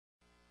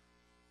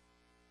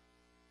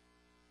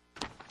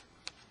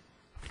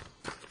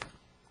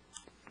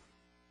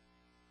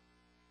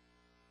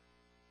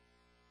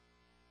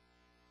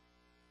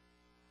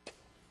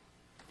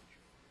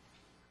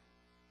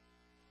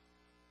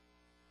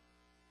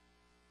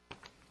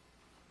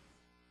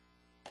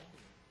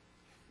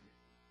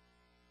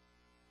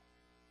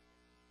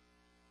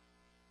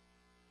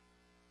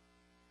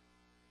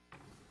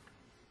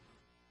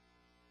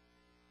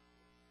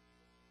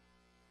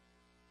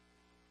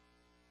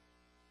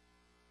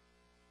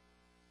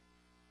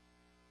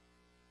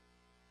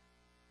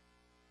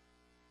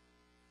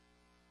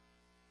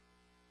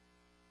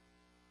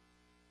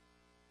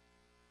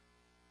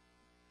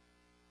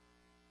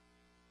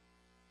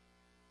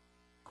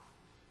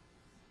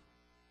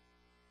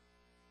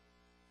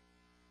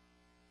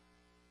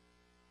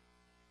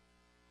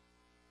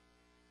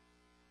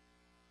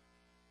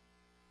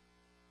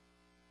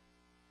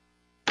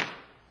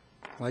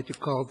I'd like to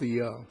call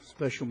the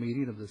special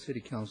meeting of the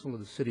City Council of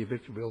the City of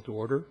Victorville to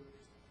order.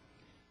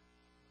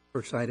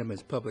 First item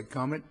is public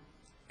comment.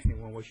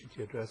 Anyone wishing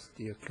to address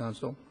the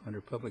council under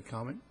public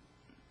comment?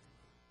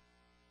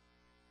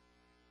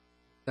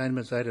 Item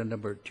is item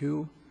number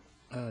 2,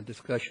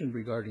 discussion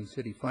regarding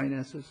city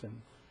finances. And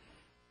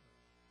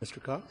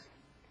Mr. Cox?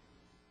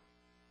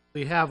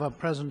 We have a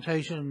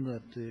presentation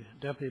that the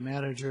Deputy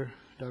Manager,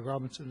 Doug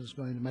Robinson, is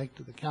going to make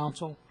to the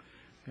council,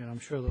 and I'm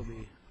sure there'll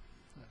be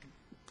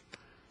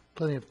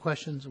plenty of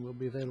questions, and we'll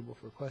be available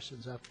for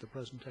questions after the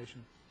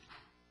presentation.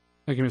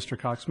 Thank you, Mr.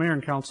 Cox. Mayor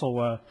and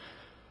Council,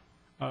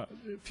 a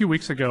few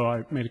weeks ago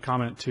I made a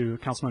comment to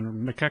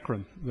Councilman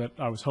McEachran that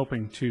I was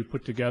hoping to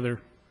put together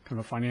kind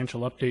of a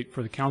financial update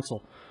for the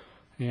council.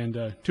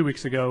 And 2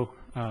 weeks ago,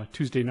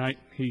 Tuesday night,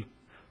 he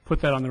put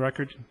that on the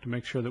record to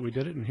make sure that we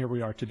did it, and here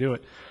we are to do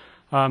it.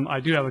 I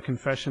do have a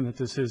confession that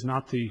this is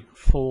not the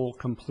full,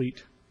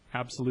 complete,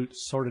 absolute,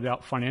 sorted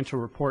out financial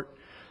report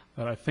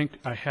that I think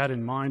I had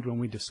in mind when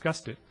we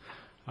discussed it.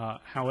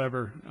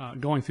 However,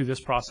 going through this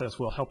process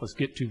will help us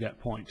get to that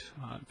point.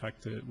 In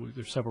fact,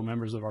 there's several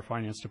members of our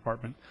finance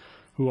department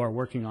who are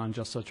working on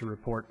just such a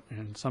report,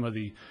 and some of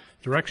the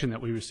direction that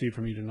we received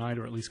from you tonight,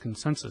 or at least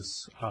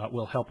consensus,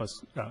 will help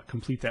us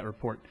complete that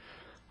report.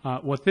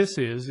 What this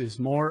is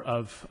more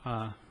of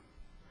kind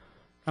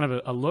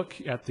of a look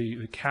at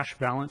the cash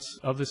balance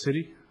of the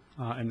city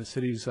and the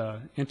city's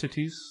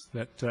entities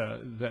that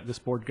this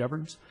board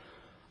governs.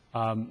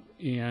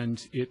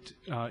 And it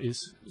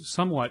is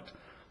somewhat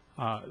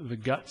the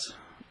guts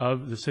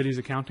of the city's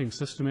accounting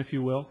system, if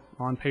you will,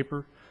 on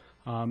paper.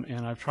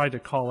 And I've tried to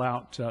call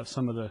out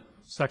some of the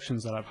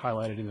sections that I've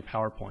highlighted in the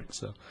PowerPoint.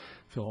 So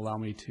if you'll allow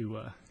me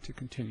to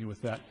continue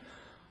with that.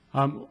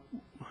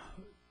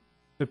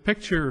 The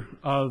picture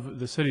of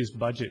the city's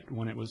budget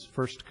when it was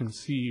first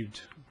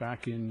conceived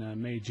back in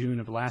May,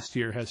 June of last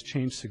year has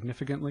changed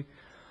significantly.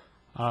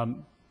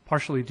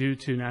 Partially due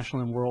to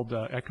national and world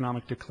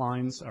economic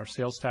declines, our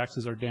sales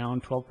taxes are down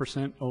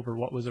 12% over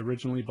what was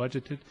originally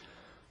budgeted.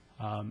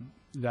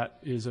 That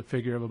is a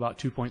figure of about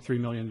 $2.3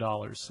 million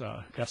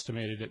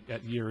estimated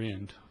at year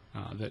end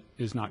that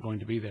is not going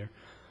to be there.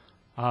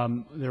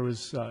 There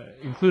was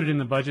included in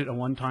the budget a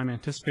one-time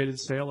anticipated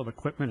sale of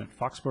equipment at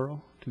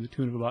Foxborough to the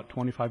tune of about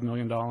 $25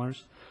 million.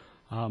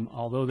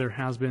 Although there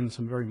has been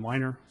some very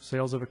minor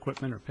sales of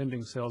equipment or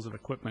pending sales of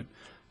equipment,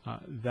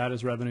 that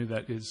is revenue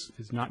that is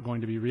not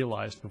going to be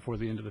realized before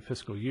the end of the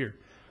fiscal year.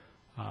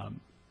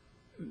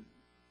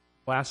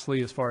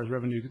 Lastly, as far as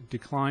revenue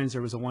declines,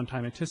 there was a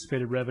one-time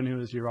anticipated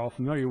revenue, as you're all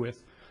familiar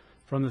with,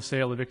 from the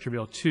sale of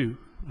Victorville 2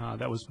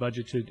 that was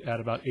budgeted at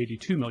about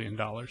 $82 million.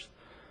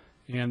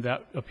 And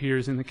that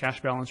appears in the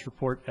cash balance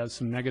report as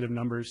some negative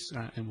numbers,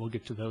 and we'll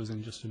get to those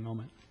in just a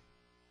moment.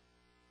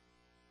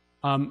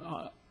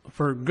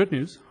 For good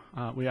news,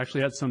 we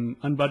actually had some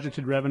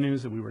unbudgeted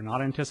revenues that we were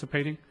not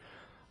anticipating,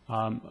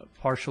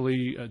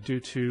 partially due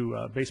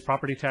to base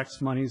property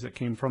tax monies that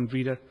came from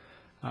VITA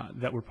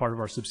that were part of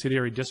our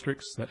subsidiary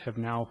districts that have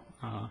now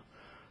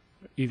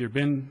either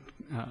been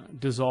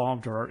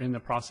dissolved or are in the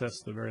process,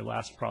 the very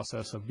last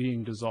process of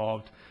being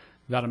dissolved.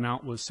 That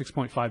amount was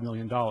 $6.5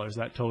 million.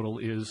 That total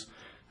is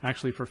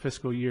actually for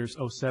fiscal years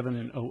 07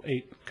 and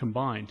 08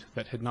 combined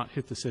that had not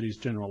hit the city's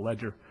general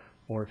ledger,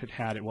 or if it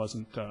had, it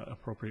wasn't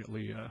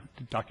appropriately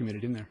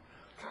documented in there.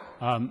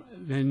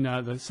 Then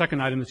the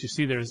second item that you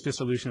see there is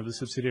dissolution of the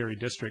subsidiary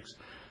districts.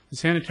 The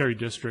sanitary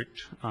district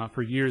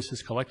for years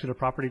has collected a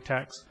property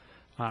tax.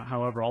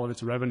 However, all of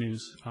its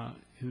revenues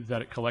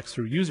that it collects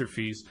through user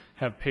fees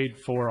have paid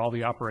for all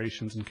the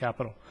operations and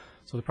capital.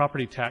 So the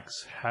property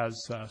tax has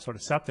sort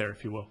of sat there,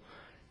 if you will.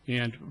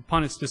 And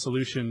upon its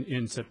dissolution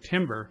in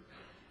September,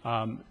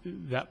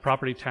 that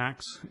property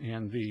tax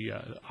and the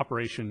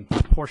operation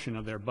portion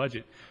of their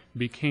budget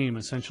became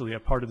essentially a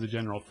part of the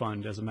general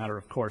fund as a matter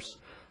of course.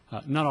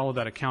 Not all of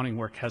that accounting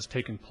work has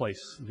taken place.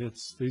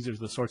 These are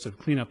the sorts of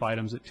cleanup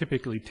items that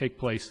typically take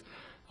place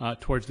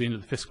towards the end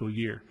of the fiscal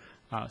year.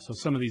 So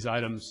some of these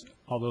items,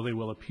 although they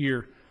will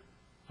appear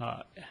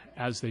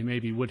as they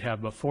maybe would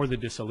have before the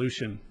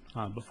dissolution,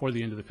 before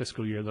the end of the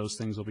fiscal year, those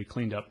things will be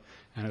cleaned up,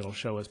 and it'll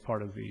show as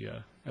part of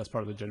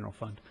the general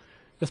fund.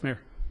 Yes, Mayor.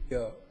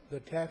 Yeah,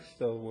 the tax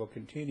though will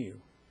continue.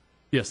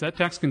 Yes, that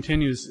tax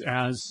continues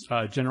as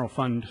general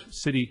fund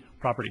city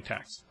property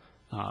tax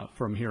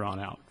from here on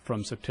out.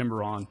 From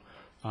September on,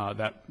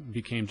 that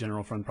became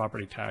general fund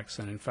property tax,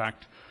 and in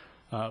fact,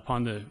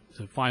 upon the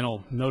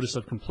final notice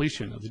of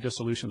completion of the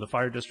dissolution of the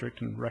Fire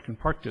District and Rec and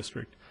Park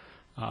District,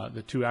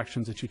 the two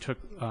actions that you took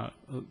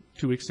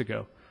 2 weeks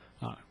ago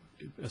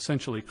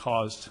essentially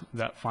caused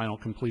that final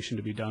completion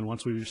to be done.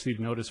 Once we received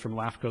notice from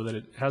LAFCO that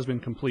it has been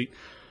complete,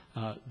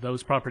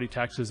 those property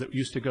taxes that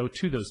used to go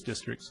to those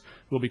districts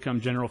will become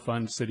general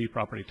fund city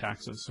property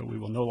taxes. So we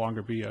will no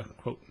longer be a,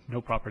 quote,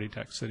 no property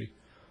tax city.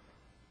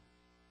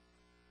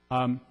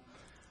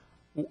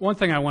 One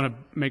thing I want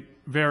to make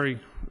very,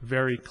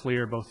 very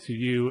clear both to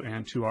you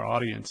and to our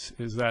audience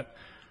is that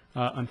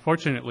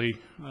unfortunately,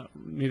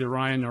 neither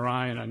Ryan nor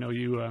I, and I know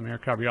you, Mayor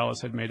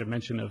Cabriales, had made a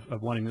mention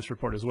of wanting this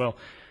report as well,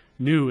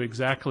 knew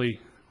exactly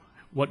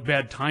what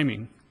bad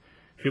timing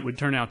it would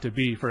turn out to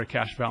be for a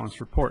cash balance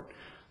report.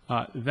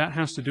 That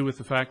has to do with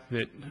the fact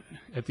that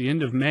at the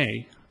end of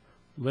May,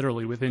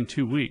 literally within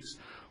 2 weeks,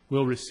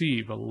 we'll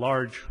receive a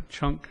large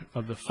chunk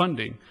of the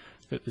funding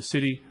that the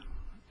city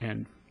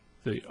and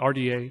the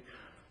RDA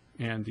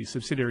and the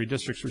subsidiary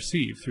districts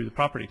receive through the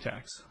property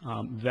tax.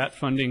 That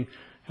funding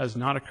has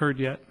not occurred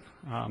yet,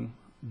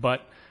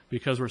 but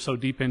because we're so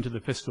deep into the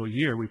fiscal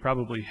year, we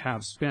probably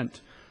have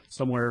spent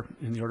somewhere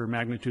in the order of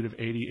magnitude of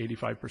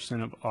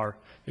 85% of our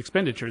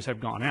expenditures have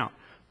gone out.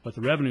 But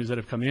the revenues that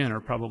have come in are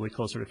probably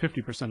closer to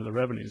 50% of the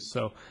revenues.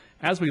 So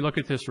as we look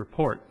at this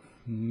report,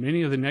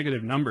 many of the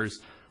negative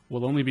numbers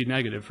will only be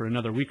negative for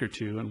another week or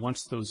two, and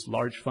once those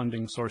large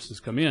funding sources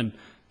come in,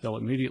 they'll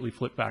immediately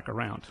flip back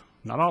around.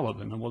 Not all of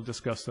them, and we'll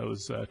discuss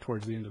those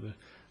towards the end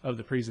of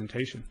the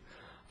presentation.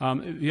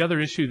 The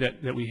other issue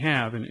that we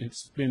have, and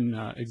it's been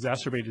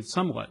exacerbated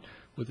somewhat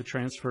with the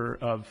transfer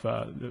of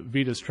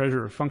VITA's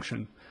treasurer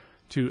function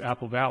to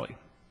Apple Valley.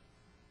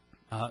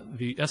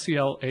 The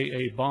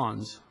SCLAA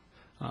bonds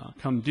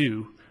come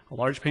due, a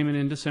large payment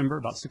in December,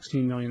 about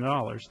 $16 million,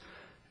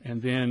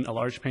 and then a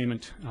large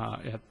payment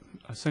at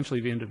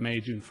essentially the end of May,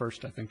 June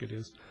 1st, I think it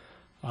is,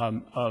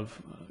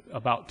 of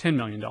about $10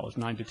 million,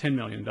 $9 to $10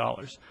 million.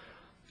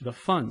 The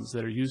funds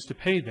that are used to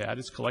pay that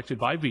is collected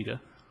by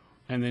VITA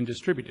and then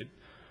distributed.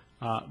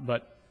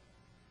 But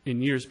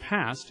in years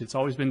past, it's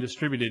always been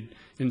distributed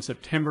in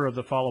September of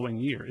the following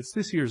year. It's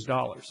this year's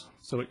dollars,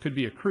 so it could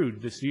be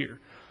accrued this year,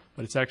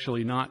 but it's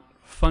actually not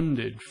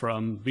funded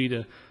from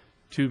VITA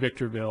to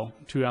Victorville,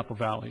 to Apple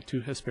Valley,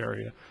 to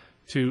Hesperia,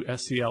 to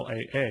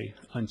SCLAA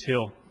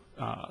until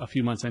a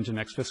few months into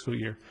next fiscal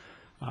year.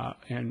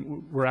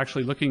 And we're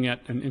actually looking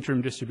at an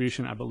interim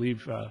distribution, I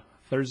believe,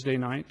 Thursday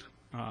night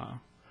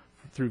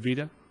through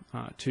VITA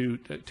to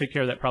take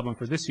care of that problem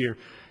for this year.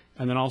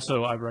 And then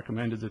also I've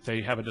recommended that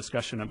they have a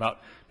discussion about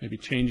maybe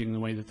changing the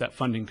way that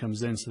funding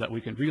comes in so that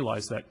we can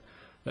realize that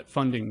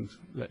funding,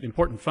 that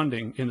important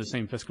funding in the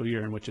same fiscal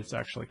year in which it's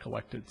actually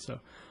collected. So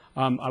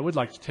I would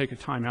like to take a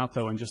time out,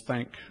 though, and just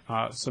thank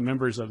some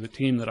members of the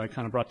team that I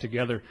kind of brought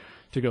together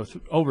to go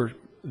over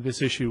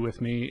this issue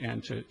with me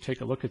and to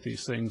take a look at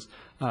these things.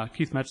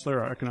 Keith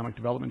Metzler, our Economic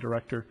Development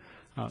Director,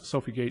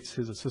 Sophie Gates,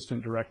 his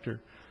Assistant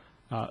Director,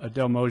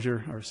 Adele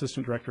Mosier, our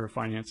Assistant Director of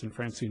Finance, and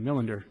Francine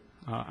Millender,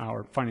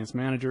 our Finance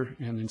Manager,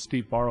 and then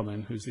Steve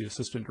Barrowman, who's the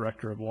Assistant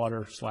Director of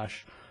Water /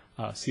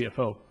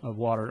 CFO of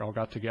Water, all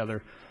got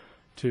together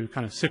to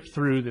kind of sift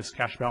through this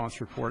cash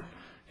balance report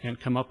and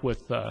come up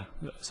with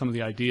some of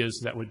the ideas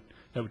that would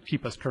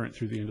keep us current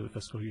through the end of the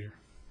fiscal year.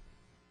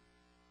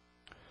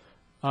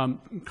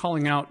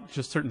 Calling out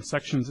just certain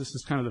sections, this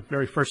is kind of the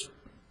very first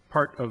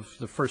part of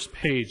the first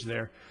page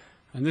there,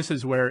 and this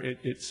is where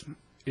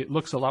it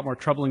looks a lot more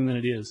troubling than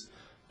it is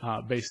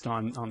based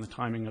on the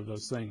timing of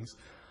those things.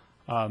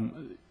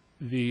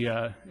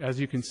 As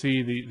you can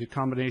see, the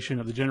combination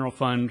of the general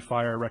fund,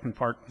 fire, rec and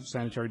park,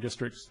 sanitary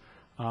districts,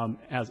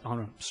 as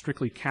on a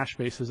strictly cash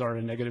basis, are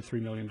at a negative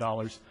 $3 million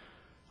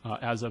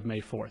as of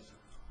May 4th.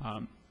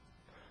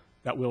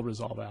 That will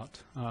resolve out.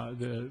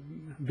 The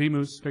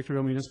VMUS,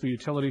 Victorville Municipal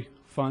Utility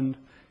Fund,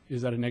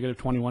 is at a negative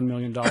 $21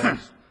 million.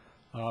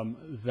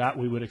 That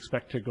we would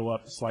expect to go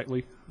up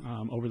slightly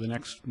over the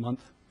next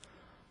month.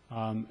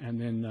 And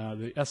then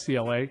the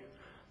SCLA,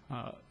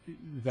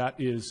 that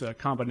is a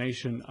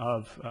combination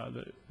of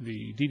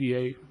the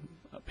DDA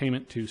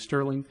payment to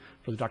Sterling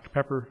for the Dr.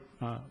 Pepper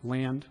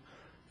land,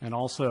 and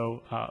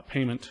also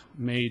payment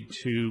made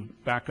to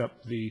back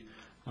up the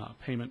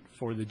payment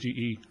for the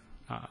GE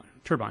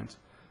turbines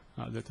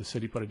that the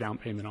city put a down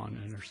payment on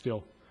and are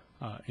still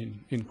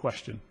in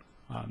question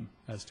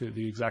as to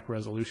the exact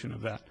resolution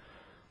of that.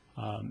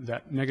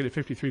 That negative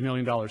 $53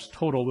 million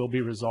total will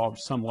be resolved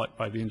somewhat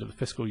by the end of the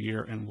fiscal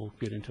year, and we'll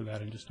get into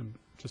that in just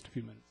a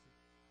few minutes.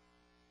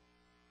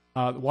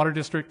 The Water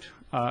District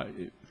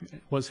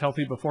was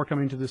healthy before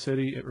coming to the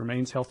city. It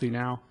remains healthy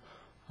now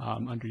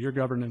under your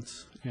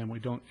governance, and we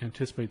don't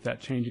anticipate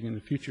that changing in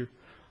the future.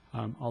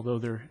 Although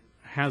there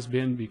has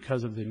been,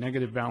 because of the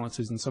negative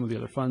balances in some of the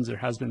other funds, there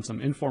has been some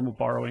informal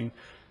borrowing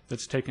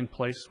that's taken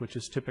place, which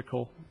is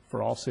typical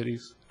for all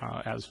cities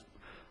as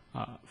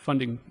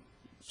funding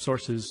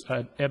sources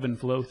ebb and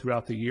flow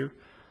throughout the year.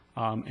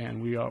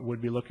 And we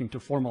would be looking to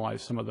formalize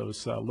some of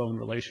those loan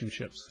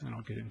relationships, and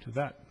I'll get into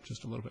that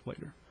just a little bit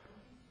later.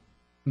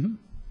 Mm-hmm.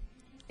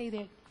 Say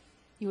that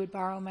you would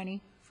borrow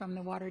money from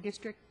the Water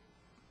District?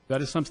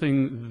 That is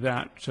something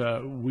that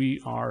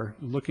we are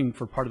looking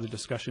for part of the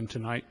discussion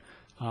tonight,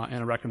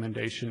 and a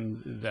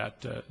recommendation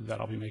that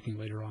I'll be making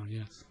later on,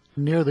 yes.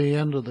 Near the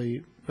end of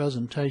the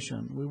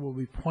presentation, we will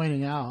be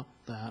pointing out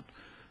that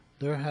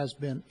there has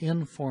been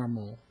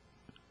informal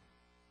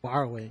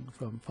borrowing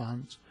from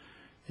funds,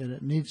 and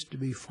it needs to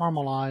be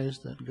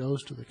formalized. That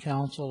goes to the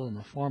council in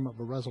the form of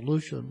a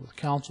resolution with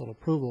council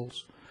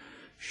approvals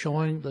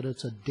showing that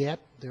it's a debt,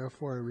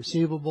 therefore a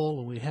receivable,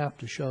 and we have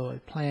to show a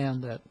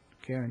plan that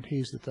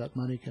guarantees that that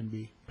money can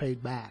be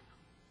paid back.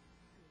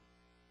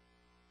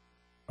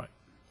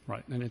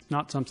 Right, and it's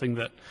not something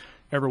that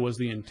ever was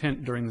the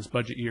intent during this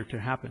budget year to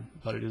happen,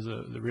 but it is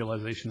the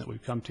realization that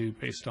we've come to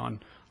based on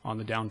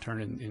the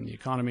downturn in the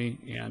economy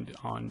and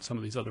on some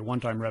of these other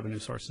one-time revenue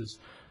sources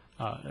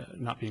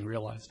not being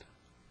realized.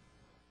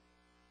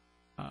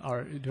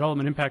 Our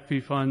development impact fee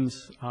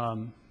funds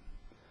are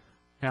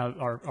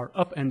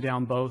up and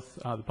down both.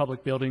 The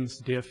public buildings,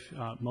 DIF,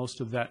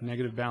 most of that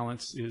negative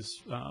balance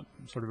is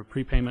sort of a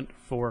prepayment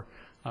for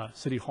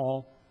City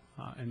Hall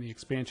and the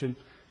expansion,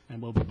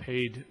 and will be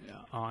paid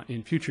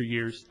in future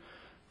years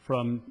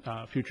from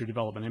future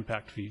development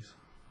impact fees.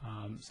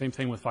 Same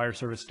thing with fire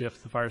service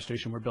DIF, the fire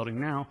station we're building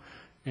now,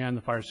 and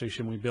the fire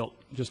station we built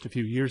just a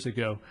few years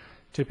ago.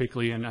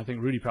 Typically, and I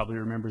think Rudy probably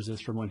remembers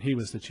this from when he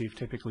was the chief,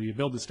 typically you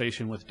build the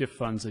station with DIF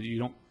funds that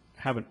you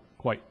haven't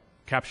quite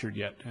captured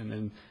yet, and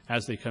then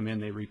as they come in,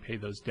 they repay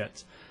those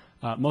debts.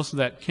 Most of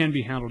that can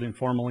be handled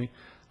informally,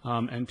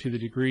 and to the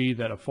degree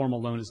that a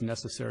formal loan is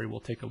necessary, we'll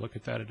take a look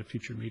at that at a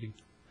future meeting.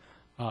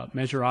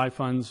 Measure I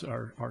funds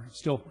are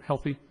still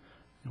healthy,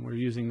 and we're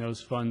using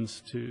those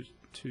funds to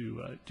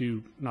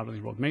do not only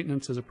road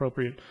maintenance as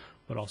appropriate,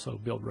 but also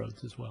build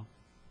roads as well.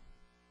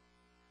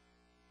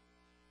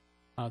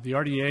 The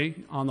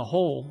RDA on the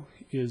whole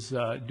is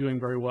doing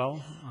very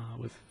well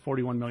with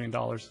 $41 million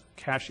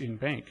cash in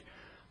bank.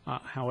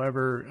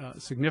 However, a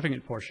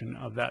significant portion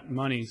of that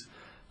monies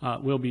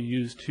will be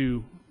used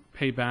to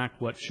pay back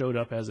what showed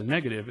up as a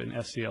negative in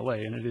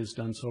SCLA, and it is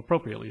done so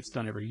appropriately. It's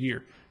done every year.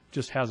 It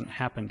just hasn't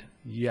happened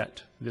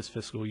yet this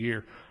fiscal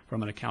year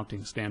from an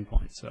accounting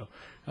standpoint. So,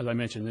 as I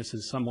mentioned, this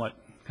is somewhat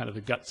kind of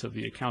the guts of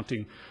the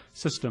accounting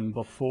system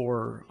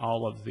before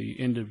all of the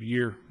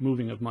end-of-year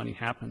moving of money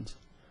happens.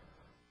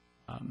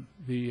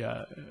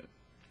 The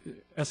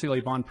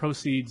SCLA bond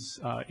proceeds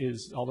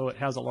although it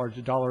has a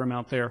large dollar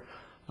amount there,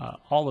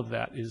 all of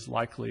that is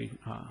likely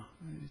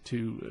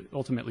to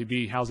ultimately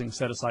be housing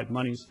set-aside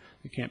monies.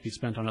 It can't be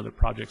spent on other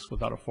projects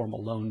without a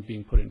formal loan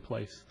being put in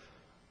place.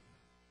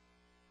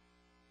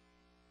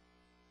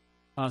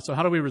 So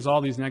how do we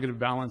resolve these negative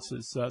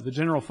balances? The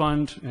general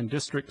fund and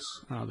districts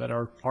that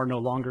are no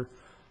longer,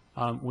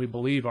 we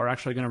believe, are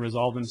actually going to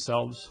resolve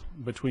themselves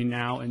between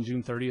now and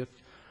June 30th.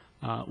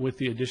 With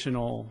the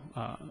additional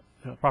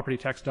property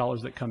tax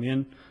dollars that come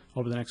in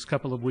over the next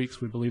couple of weeks,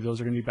 we believe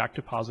those are going to be back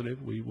to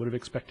positive. We would have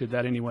expected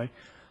that anyway.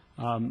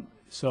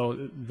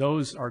 So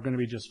those are going to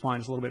be just fine.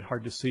 It's a little bit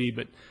hard to see,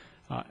 but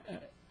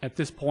at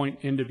this point,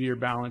 end-of-year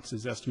balance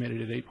is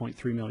estimated at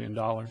 $8.3 million.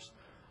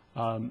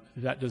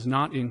 That does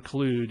not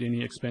include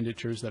any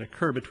expenditures that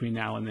occur between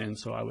now and then,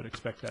 so I would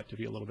expect that to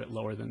be a little bit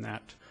lower than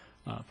that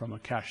from a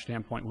cash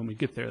standpoint when we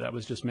get there. That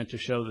was just meant to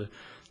show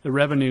the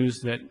revenues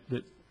that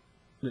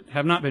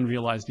have not been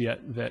realized yet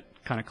that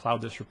kind of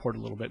cloud this report a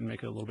little bit and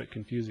make it a little bit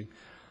confusing.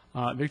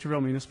 Victorville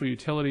Municipal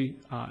Utility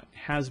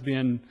has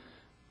been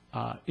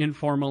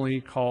informally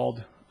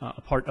called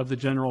a part of the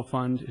general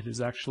fund. It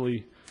is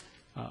actually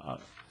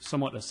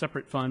somewhat a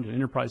separate fund, an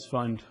enterprise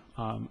fund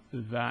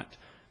that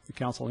the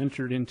council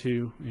entered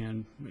into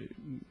and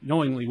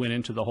knowingly went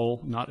into the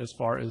hole, not as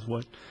far as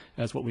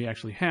what we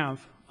actually have.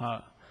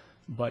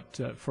 But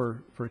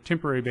for a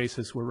temporary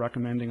basis, we're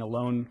recommending a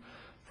loan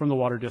from the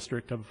Water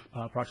District of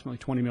approximately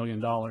 $20 million.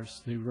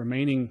 The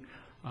remaining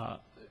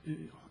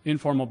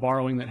informal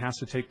borrowing that has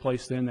to take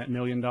place then, that $1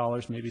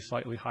 million, maybe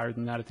slightly higher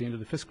than that at the end of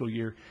the fiscal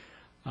year,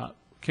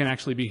 can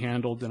actually be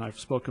handled, and I've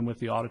spoken with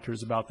the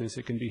auditors about this.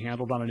 It can be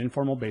handled on an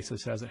informal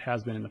basis as it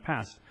has been in the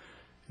past.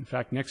 In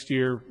fact, next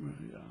year,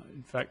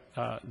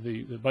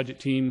 the budget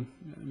team,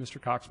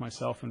 Mr. Cox,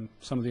 myself, and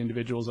some of the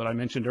individuals that I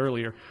mentioned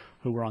earlier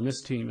who were on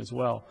this team as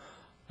well,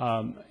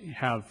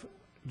 have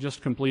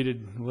just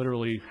completed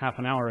literally half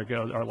an hour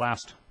ago our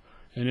last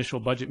initial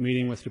budget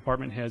meeting with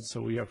department heads. So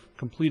we have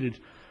completed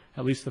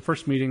at least the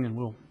first meeting, and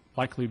we'll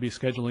likely be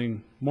scheduling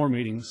more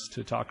meetings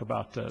to talk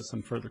about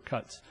some further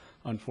cuts,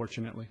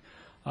 unfortunately.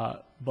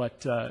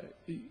 But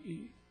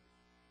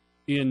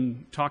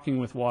in talking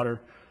with Water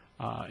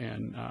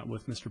and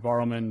with Mr.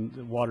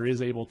 Barrowman, Water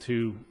is able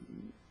to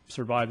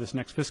survive this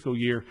next fiscal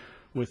year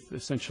with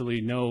essentially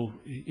no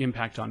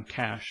impact on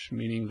cash,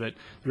 meaning that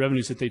the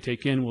revenues that they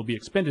take in will be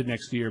expended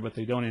next year, but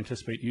they don't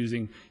anticipate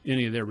using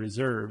any of their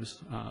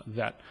reserves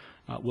that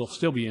will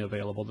still be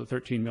available, the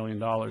 $13 million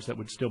that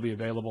would still be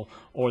available,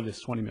 or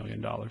this $20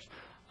 million.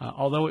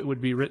 Although it would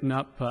be written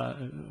up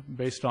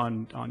based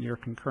on your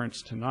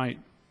concurrence tonight,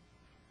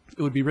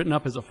 it would be written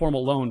up as a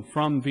formal loan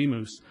from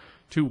VMUS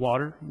to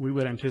Water. We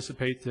would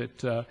anticipate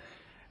that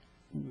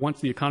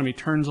once the economy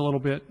turns a little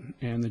bit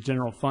and the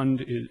general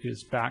fund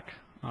is back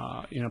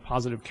in a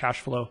positive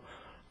cash flow,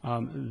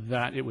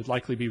 that it would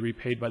likely be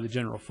repaid by the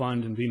general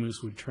fund, and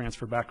VMUS would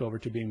transfer back over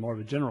to being more of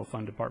a general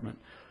fund department,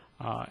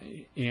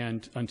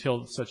 and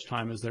until such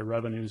time as their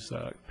revenues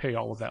pay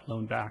all of that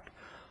loan back.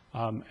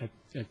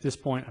 At this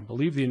point, I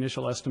believe the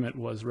initial estimate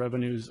was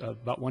revenues of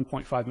about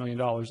 $1.5 million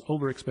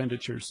over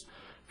expenditures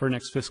for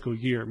next fiscal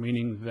year,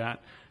 meaning that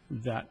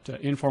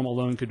informal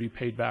loan could be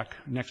paid back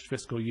next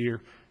fiscal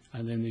year,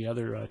 and then the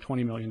other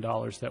 $20 million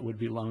that would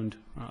be loaned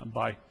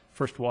by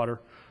First Water,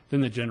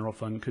 then the general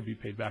fund could be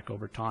paid back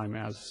over time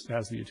as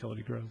the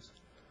utility grows.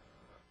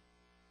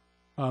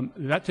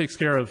 That takes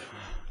care of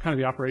kind of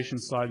the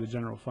operations side, the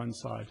general fund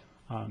side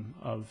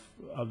of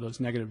those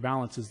negative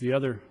balances. The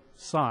other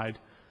side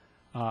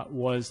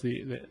was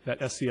that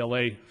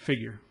SCLA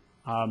figure.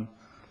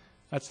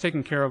 That's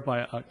taken care of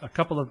by a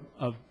couple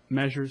of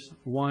measures.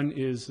 One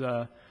is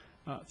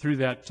through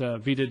that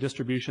VITA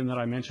distribution that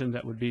I mentioned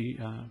that would be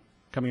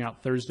coming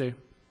out Thursday,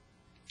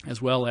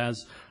 as well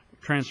as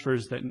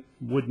transfers that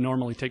would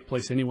normally take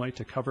place anyway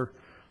to cover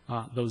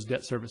those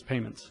debt service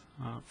payments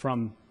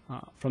from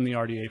the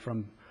RDA,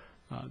 from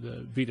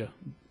the VITA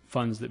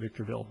funds that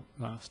Victorville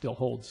still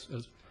holds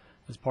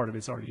as part of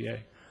its RDA.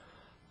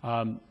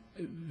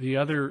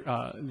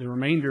 The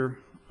remainder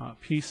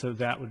piece of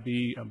that would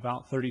be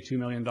about $32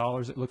 million,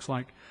 it looks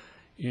like,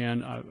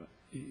 and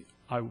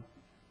I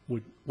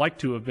would like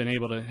to have been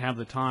able to have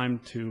the time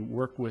to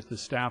work with the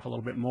staff a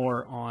little bit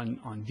more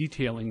on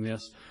detailing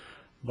this,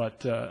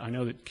 but I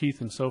know that Keith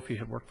and Sophie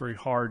have worked very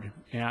hard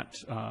at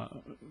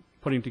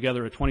putting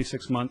together a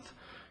 26-month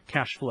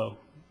cash flow,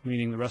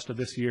 meaning the rest of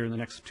this year and the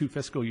next 2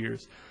 fiscal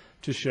years,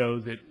 to show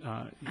that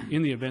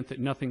in the event that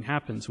nothing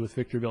happens with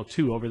Victorville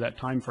 2 over that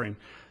time frame,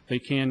 they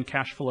can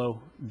cash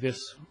flow this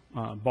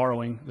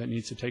borrowing that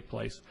needs to take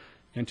place,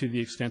 and to the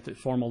extent that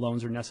formal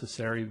loans are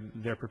necessary,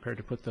 they're prepared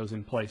to put those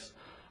in place.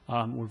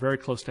 We're very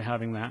close to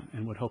having that,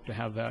 and would hope to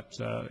have that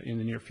in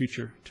the near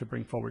future to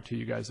bring forward to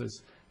you guys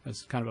as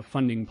kind of a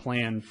funding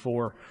plan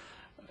for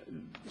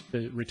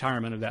the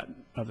retirement of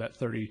that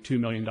 $32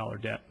 million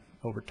debt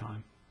over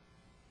time.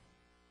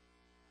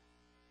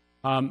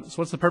 So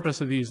what's the purpose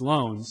of these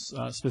loans?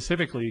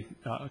 Specifically,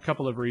 a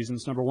couple of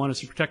reasons. Number one is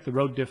to protect the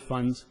road diff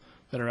funds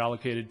that are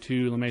allocated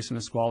to La Mesa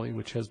Nisqually,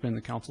 which has been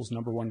the council's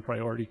 #1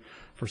 priority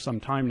for some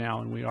time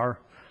now, and we are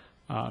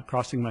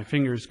crossing my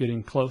fingers,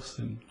 getting close,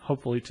 and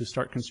hopefully to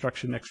start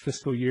construction next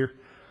fiscal year.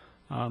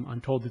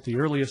 I'm told that the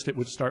earliest it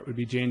would start would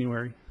be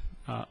January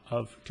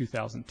of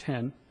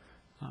 2010,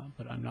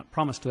 but I'm not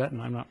promised that,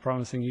 and I'm not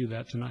promising you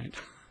that tonight.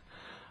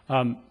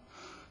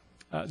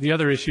 The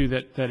other issue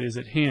that is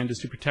at hand is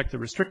to protect the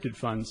restricted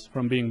funds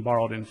from being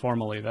borrowed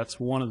informally. That's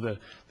one of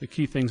the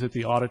key things that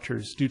the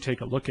auditors do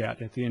take a look at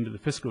the end of the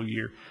fiscal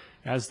year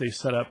as they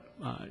set up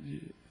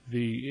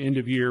the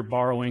end-of-year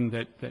borrowing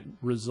that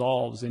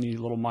resolves any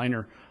little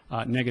minor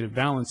negative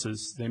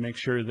balances. They make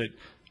sure that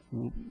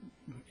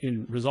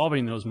in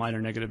resolving those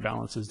minor negative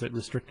balances that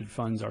restricted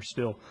funds are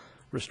still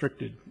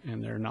restricted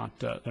and they're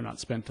not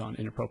spent on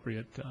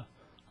inappropriate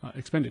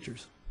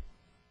expenditures.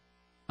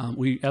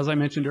 As I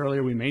mentioned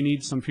earlier, we may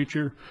need some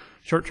future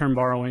short-term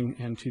borrowing,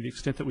 and to the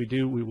extent that we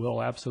do, we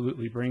will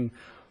absolutely bring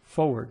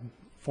forward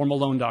formal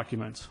loan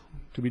documents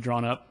to be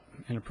drawn up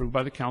and approved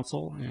by the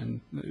council,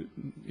 and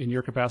in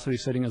your capacity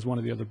sitting as one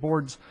of the other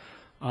boards,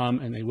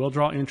 and they will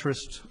draw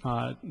interest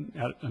at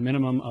a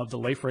minimum of the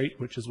LAIF rate,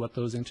 which is what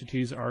those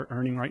entities are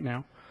earning right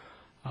now.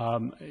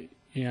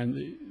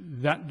 And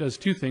that does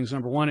two things.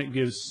 Number one, it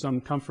gives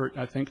some comfort,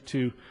 I think,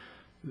 to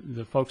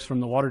the folks from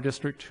the Water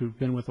District who've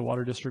been with the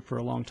Water District for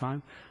a long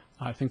time.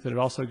 I think that it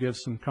also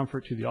gives some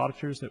comfort to the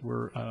auditors that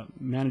we're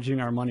managing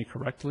our money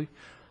correctly.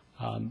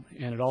 And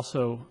it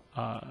also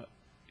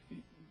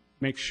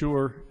makes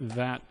sure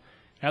that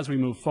as we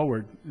move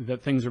forward,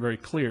 that things are very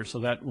clear, so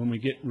that when we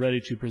get ready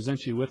to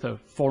present you with a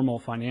formal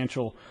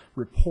financial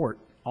report,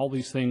 all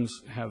these things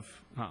have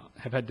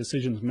had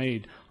decisions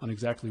made on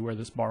exactly where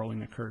this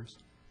borrowing occurs.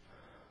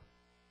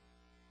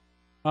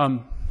 La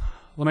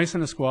Mesa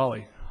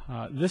Nisqually.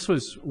 This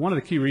was one of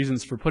the key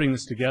reasons for putting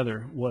this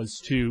together,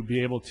 was to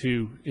be able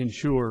to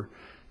ensure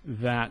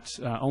that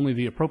only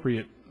the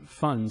appropriate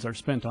funds are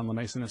spent on La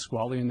Mesa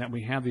Nisqually, and that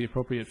we have the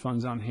appropriate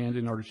funds on hand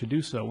in order to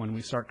do so when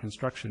we start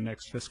construction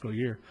next fiscal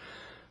year.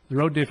 The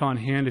road diff on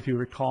hand, if you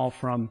recall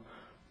from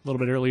a little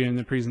bit earlier in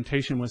the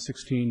presentation, was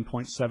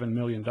 $16.7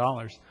 million.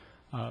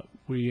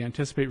 We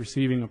anticipate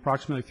receiving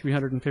approximately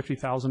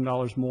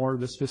 $350,000 more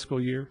this fiscal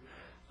year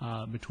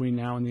between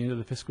now and the end of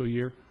the fiscal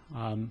year.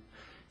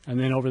 And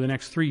then over the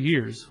next 3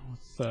 years,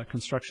 with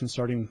construction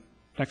starting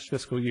next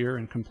fiscal year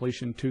and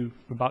completion to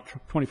about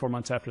 24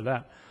 months after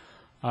that,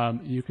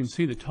 you can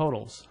see the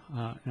totals.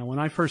 Now, when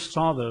I first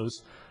saw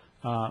those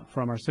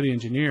from our city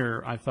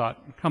engineer, I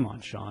thought, come on,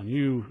 Sean,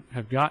 you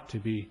have got to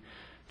be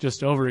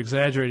just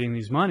over-exaggerating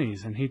these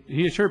monies. And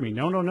he assured me,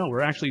 no,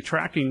 we're actually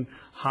tracking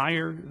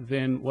higher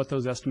than what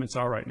those estimates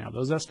are right now.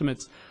 Those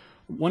estimates,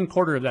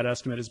 1/4 of that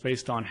estimate is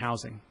based on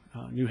housing,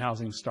 new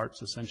housing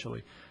starts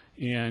essentially.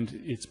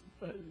 And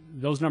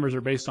those numbers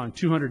are based on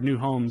 200 new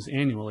homes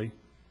annually.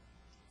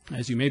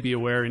 As you may be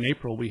aware, in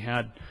April we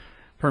had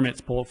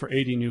permits pulled for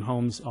 80 new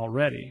homes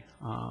already,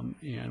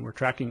 and we're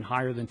tracking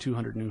higher than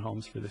 200 new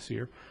homes for this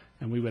year.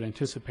 And we would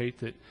anticipate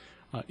that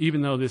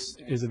even though this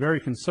is a very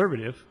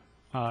conservative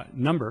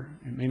number,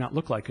 it may not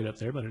look like it up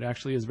there, but it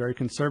actually is very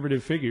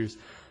conservative figures.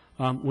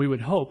 We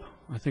would hope,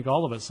 I think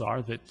all of us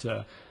are,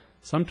 that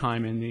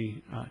sometime in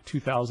the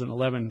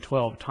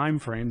 2011-12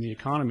 timeframe, the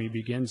economy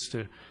begins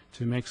to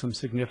make some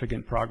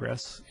significant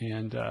progress,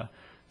 and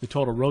the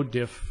total road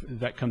diff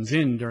that comes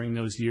in during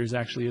those years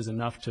actually is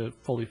enough to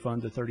fully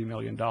fund the $30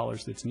 million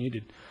that's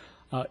needed.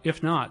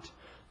 If not,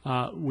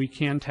 we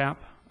can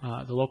tap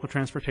the local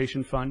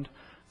transportation fund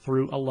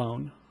through a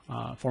loan.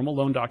 Formal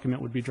loan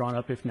document would be drawn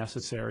up if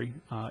necessary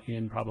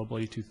in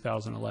probably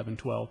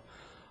 2011-12,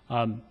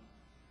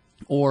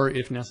 or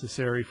if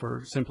necessary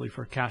simply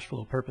for cash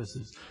flow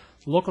purposes.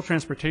 The local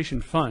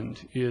transportation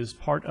fund is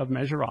part of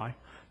Measure I,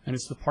 and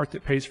it's the part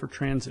that pays for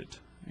transit.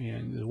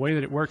 And the way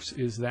that it works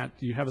is that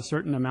you have a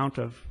certain amount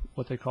of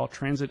what they call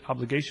transit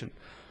obligation.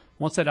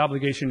 Once that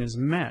obligation is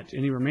met,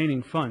 any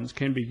remaining funds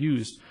can be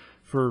used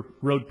for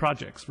road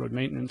projects, road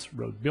maintenance,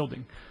 road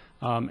building.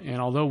 And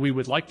although we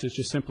would like to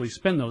just simply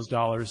spend those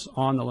dollars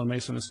on the La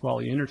Mesa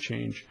Nisqually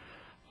interchange,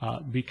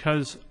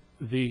 because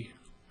the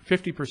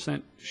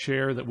 50%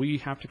 share that we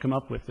have to come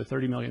up with, the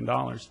 $30 million,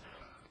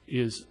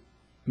 is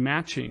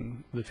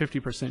matching the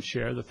 50%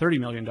 share, the $30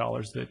 million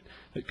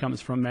that comes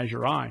from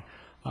Measure I,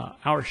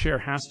 our share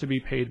has to be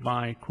paid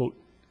by, quote,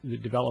 the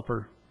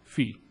developer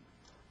fee.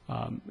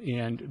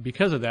 And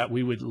because of that,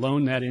 we would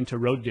loan that into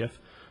road diff,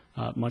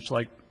 much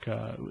like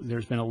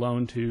there's been a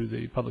loan to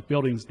the public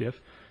buildings diff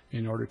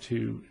in order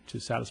to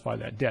satisfy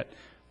that debt.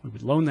 We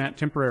would loan that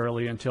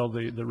temporarily until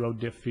the road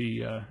diff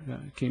fee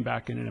came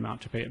back in an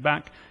amount to pay it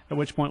back, at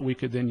which point we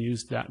could then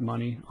use that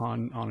money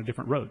on a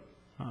different road,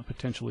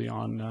 potentially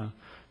on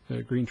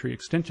the Green Tree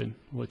extension,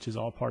 which is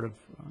all part of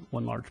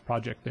one large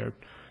project there,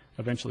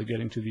 eventually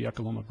getting to the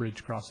Yucca-Loma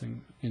Bridge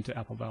crossing into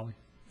Apple Valley.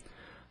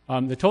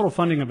 The total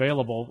funding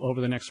available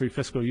over the next 3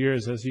 fiscal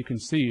years, as you can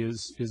see,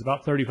 is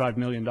about $35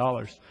 million.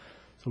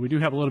 So we do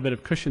have a little bit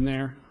of cushion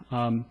there.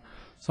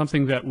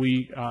 Something that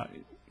we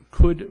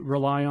could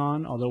rely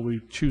on, although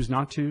we choose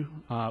not to,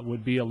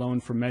 would be a loan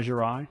from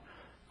Measure I.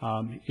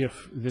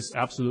 If this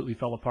absolutely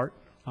fell apart,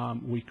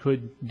 we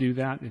could do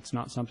that. It's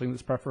not something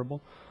that's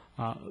preferable.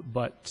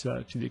 But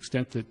to the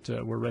extent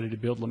that we're ready to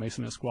build La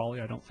Mesa Nisqually,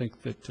 I don't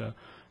think that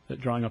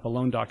drawing up a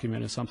loan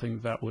document is something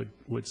that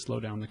would slow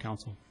down the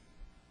council.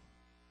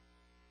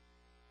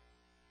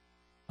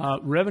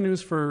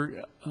 Revenues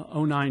for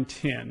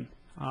 09-10.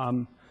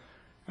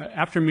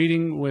 After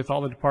meeting with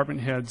all the department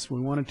heads, we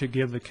wanted to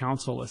give the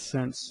council a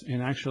sense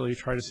and actually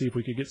try to see if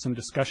we could get some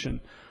discussion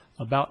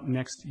about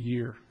next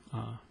year,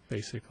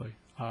 basically.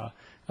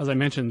 As I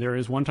mentioned, there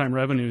is one-time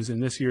revenues in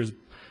this year's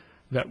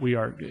that we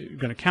are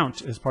going to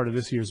count as part of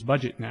this year's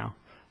budget now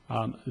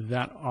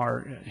that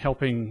are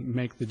helping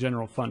make the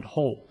general fund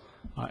whole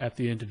at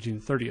the end of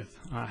June 30th.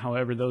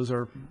 However, those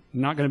are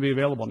not going to be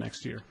available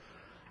next year.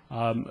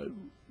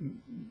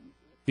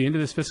 The end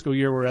of this fiscal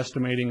year, we're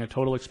estimating a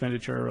total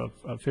expenditure of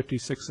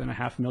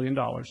 $56.5 million.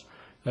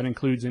 That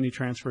includes any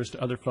transfers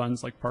to other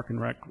funds like Park and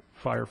Rec,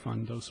 Fire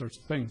Fund, those sorts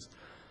of things.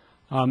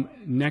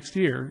 Next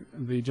year,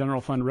 the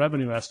general fund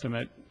revenue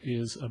estimate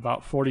is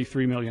about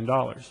 $43 million,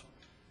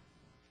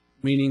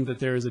 meaning that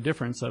there is a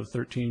difference of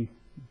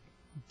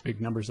big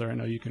numbers there, I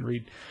know you can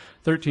read,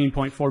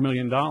 $13.4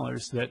 million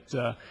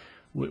that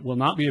will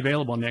not be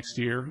available next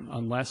year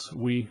unless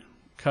we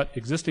cut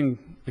existing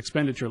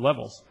expenditure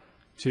levels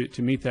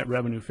to meet that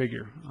revenue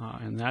figure.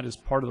 And that is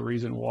part of the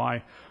reason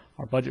why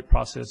our budget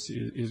process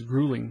is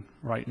grueling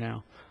right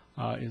now,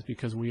 is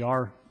because we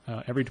are,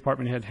 every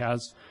department head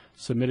has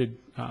submitted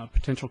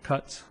potential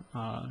cuts,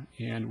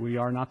 and we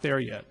are not there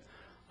yet.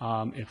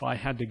 If I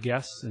had to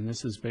guess, and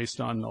this is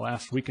based on the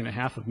last week and a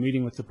half of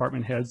meeting with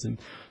department heads and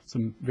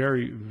some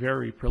very,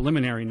 very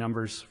preliminary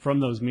numbers from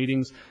those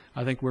meetings,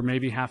 I think we're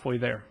maybe halfway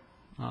there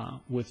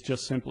with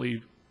just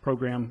simply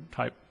program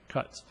type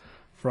cuts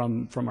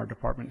from our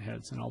department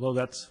heads. And although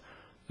that's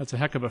a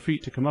heck of a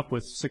feat to come up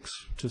with $6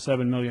 to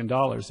 $7 million,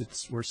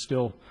 we're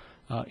still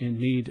in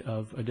need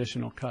of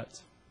additional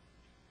cuts.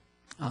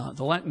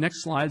 The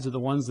next slides are the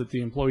ones that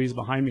the employees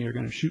behind me are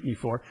going to shoot me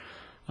for.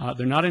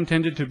 They're not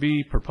intended to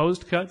be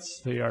proposed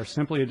cuts. They are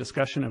simply a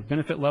discussion of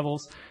benefit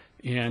levels,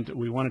 and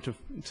we wanted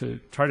to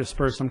try to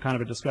spur some kind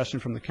of a discussion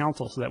from the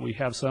council so that we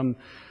have some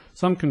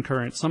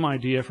concurrence, some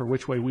idea for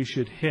which way we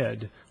should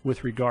head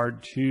with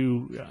regard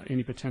to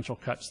any potential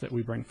cuts that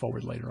we bring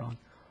forward later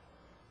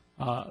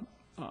on.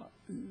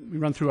 We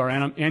run through our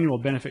annual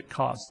benefit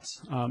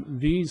costs.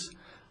 These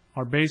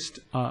are based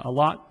a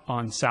lot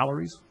on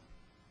salaries.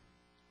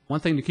 One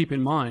thing to keep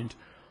in mind,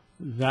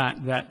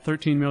 that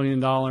 $13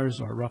 million,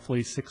 or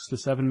roughly $6 to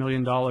 $7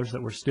 million that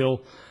we're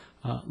still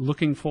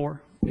looking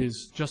for,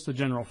 is just the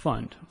general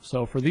fund.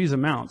 So for these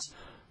amounts,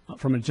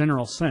 from a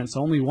general sense,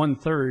 only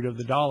 1/3 of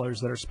the dollars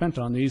that are spent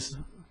on these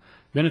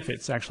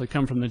benefits actually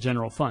come from the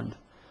general fund.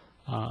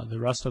 The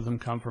rest of them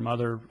come from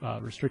other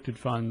restricted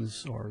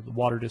funds, or the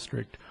water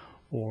district,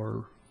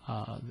 or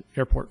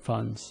airport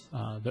funds,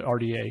 the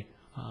RDA.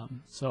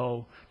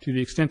 So to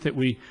the extent that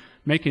we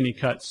make any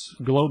cuts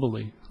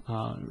globally,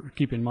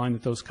 keep in mind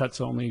that those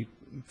cuts only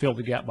fill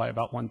the gap by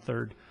about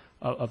 1/3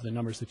 of the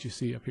numbers that you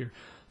see up here.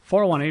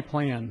 401A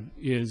plan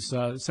is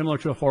similar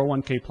to a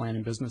 401K plan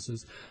in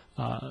businesses.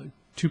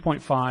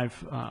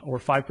 2.5 or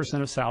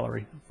 5% of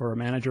salary for a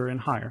manager and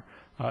higher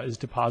is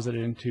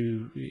deposited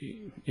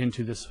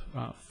into this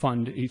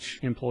fund. Each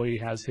employee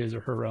has his or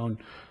her own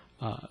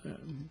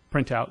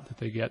printout that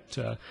they get,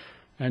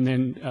 and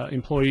then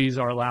employees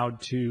are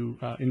allowed to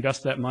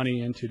invest that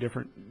money into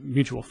different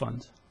mutual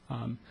funds.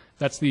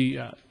 That's the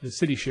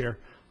city share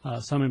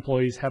Some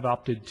employees have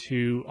opted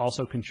to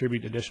also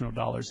contribute additional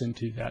dollars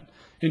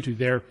into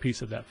their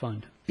piece of that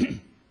fund.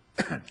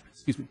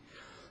 Excuse me.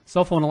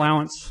 Cell phone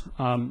allowance,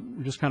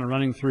 we're just kind of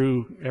running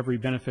through every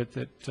benefit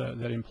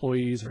that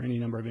employees or any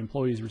number of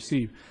employees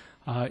receive,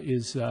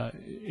 is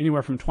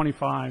anywhere from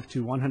 $25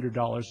 to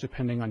 $100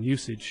 depending on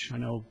usage. I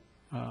know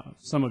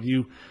some of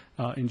you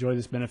enjoy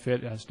this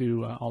benefit, as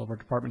do all of our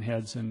department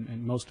heads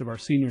and most of our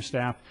senior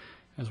staff,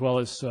 as well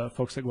as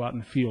folks that go out in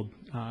the field.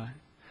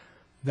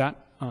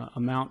 That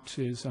amount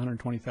is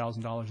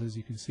 $120,000, as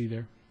you can see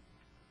there.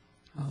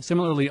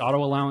 Similarly,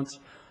 auto allowance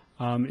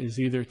is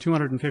either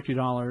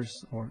 $250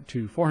 or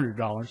to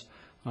 $400,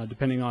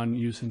 depending on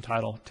use and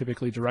title.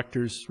 Typically,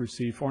 directors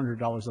receive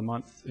 $400 a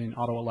month in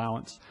auto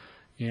allowance,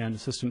 and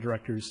assistant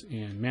directors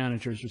and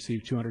managers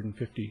receive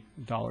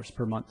 $250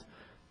 per month.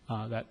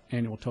 That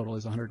annual total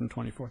is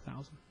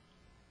 $124,000.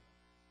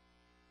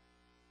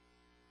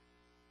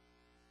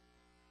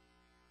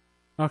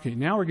 Okay,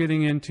 now we're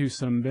getting into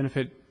some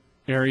benefit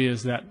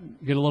areas that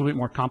get a little bit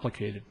more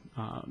complicated,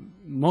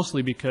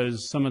 mostly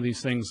because some of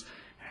these things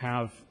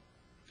have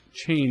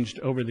changed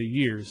over the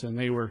years, and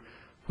they were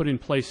put in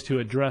place to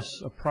address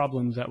a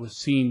problem that was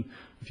seen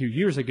a few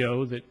years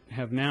ago that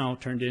have now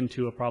turned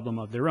into a problem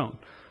of their own,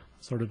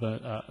 sort of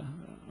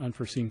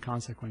unforeseen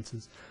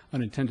consequences,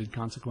 unintended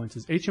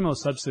consequences. HMO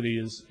subsidy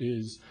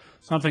is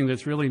something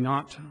that's really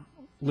not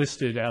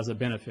listed as a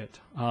benefit,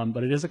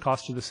 but it is a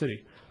cost to the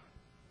city.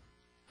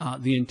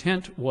 The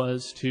intent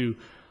was to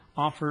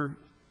offer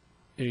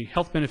a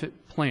health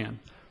benefit plan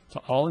to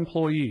all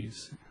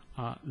employees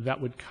that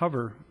would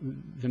cover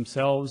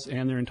themselves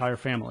and their entire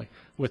family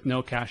with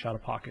no cash out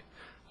of pocket.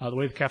 The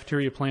way the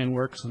cafeteria plan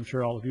works, I'm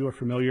sure all of you are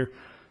familiar.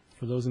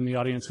 For those in the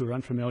audience who are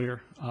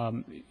unfamiliar,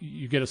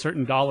 you get a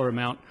certain dollar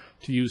amount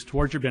to use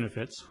towards your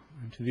benefits.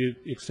 And to the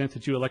extent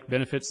that you elect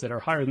benefits that are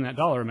higher than that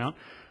dollar amount,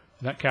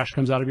 that cash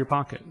comes out of your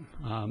pocket.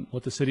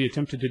 What the city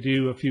attempted to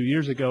do a few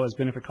years ago as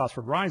benefit costs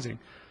were rising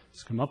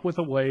is come up with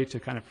a way to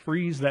kind of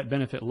freeze that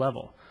benefit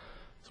level.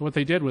 So what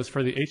they did was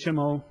for the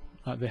HMO,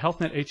 the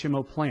HealthNet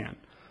HMO plan,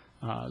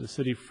 the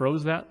city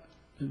froze that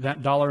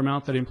dollar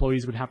amount that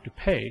employees would have to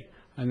pay,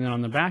 and then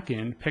on the back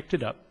end picked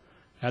it up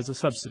as a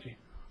subsidy.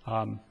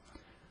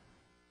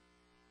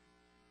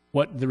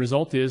 What the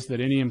result is that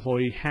any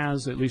employee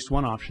has at least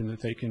one option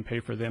that they can pay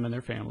for them and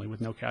their family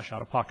with no cash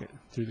out of pocket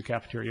through the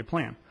cafeteria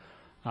plan.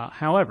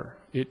 However,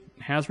 it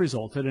has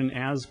resulted, and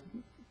as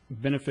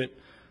benefit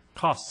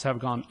costs have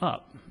gone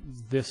up,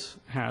 this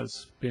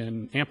has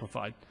been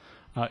amplified.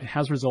 It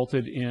has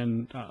resulted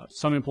in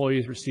some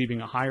employees receiving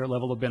a higher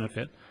level of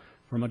benefit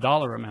from a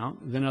dollar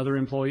amount than other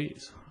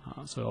employees.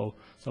 So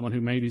someone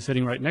who may be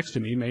sitting right next to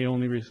me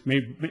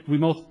we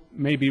both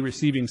may be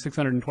receiving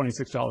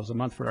 $626 a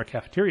month for our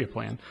cafeteria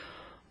plan,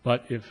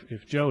 but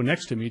if Joe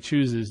next to me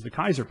chooses the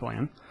Kaiser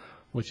plan,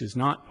 which is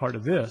not part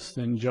of this,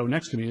 then Joe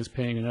next to me is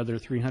paying another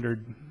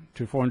 $300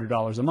 to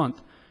 $400 a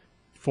month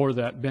for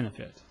that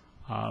benefit.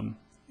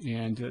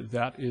 And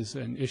that is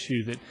an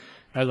issue that,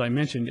 as I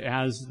mentioned,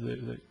 as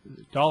the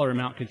dollar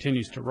amount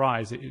continues to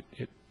rise,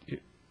 it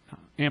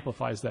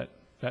amplifies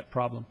that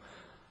problem.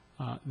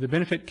 The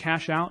benefit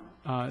cash out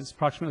is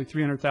approximately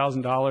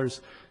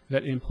 $300,000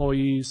 that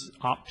employees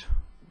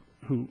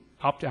who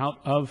opt out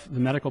of the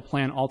medical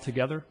plan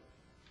altogether,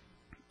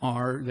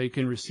 they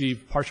can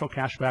receive partial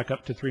cash back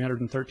up to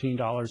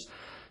 $313,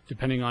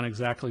 depending on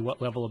exactly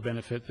what level of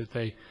benefit that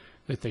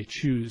they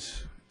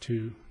choose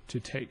to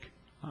take.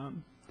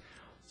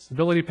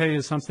 Stability pay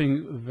is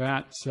something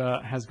that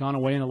has gone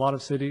away in a lot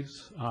of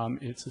cities.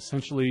 It's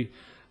essentially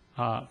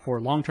for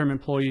long-term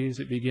employees,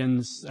 it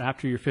begins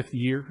after your 5th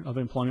year of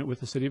employment with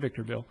the City of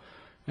Victorville,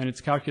 and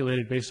it's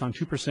calculated based on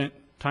 2%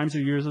 times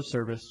your years of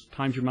service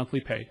times your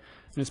monthly pay.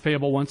 And it's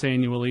payable once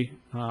annually,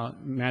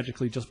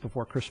 magically just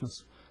before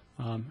Christmas,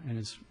 and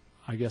is,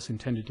 I guess,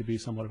 intended to be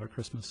somewhat of a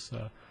Christmas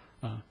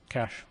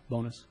cash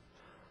bonus.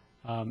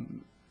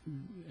 And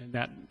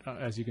that,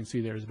 as you can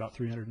see there, is about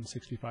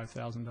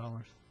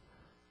 $365,000.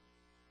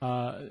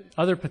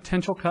 Other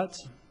potential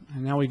cuts,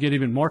 and now we get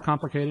even more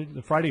complicated.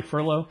 The Friday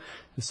furlough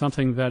is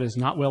something that is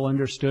not well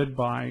understood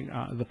by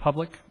the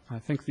public. I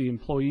think the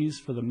employees,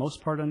 for the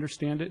most part,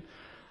 understand it,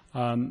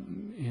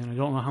 and I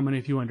don't know how many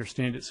of you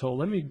understand it. So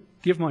let me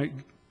give my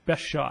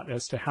best shot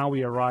as to how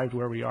we arrived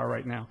where we are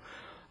right now.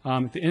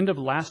 At the end of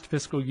last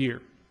fiscal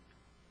year,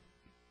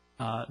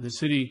 the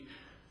city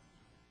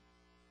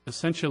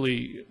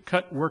essentially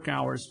cut work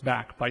hours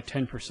back by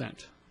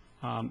 10%.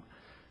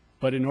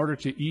 But in order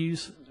to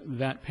ease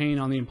that pain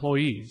on the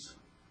employees,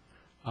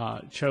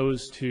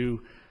 chose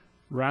to,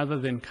 rather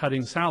than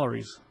cutting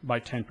salaries by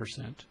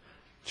 10%,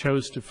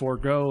 chose to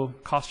forego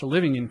cost of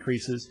living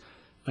increases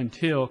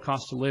until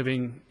cost of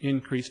living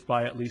increased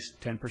by at least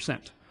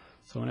 10%.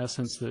 So in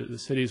essence, the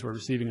cities were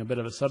receiving a bit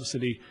of a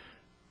subsidy,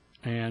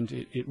 and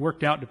it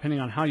worked out, depending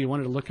on how you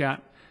wanted to look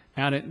at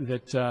it,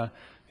 that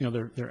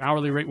their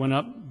hourly rate went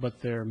up, but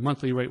their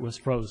monthly rate was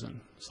frozen.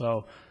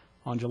 So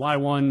on July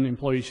 1,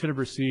 employees should have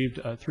received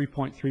a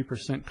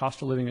 3.3%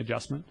 cost of living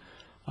adjustment,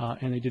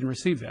 and they didn't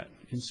receive that.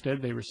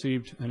 Instead, they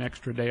received an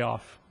extra day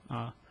off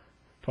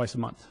twice a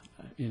month,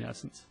 in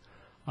essence.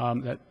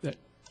 That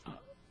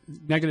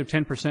negative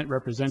 10%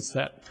 represents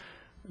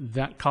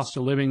that cost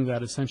of living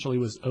that essentially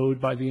was owed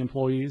by the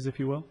employees, if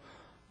you will.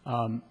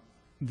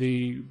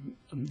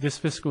 This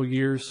fiscal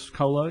year's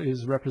COLA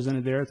is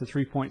represented there at the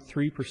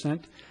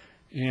 3.3%.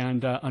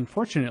 And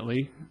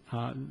unfortunately,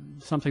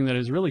 something that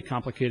has really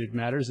complicated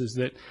matters is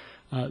that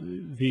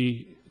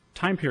the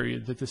time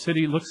period that the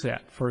city looks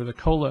at for the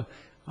COLA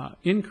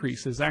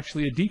increase is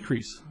actually a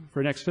decrease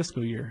for next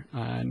fiscal year.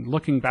 And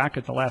looking back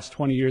at the last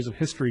 20 years of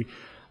history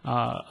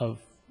of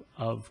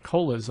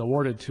COLAs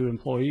awarded to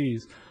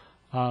employees,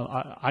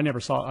 I never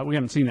saw, we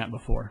haven't seen that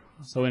before.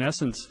 So in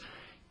essence,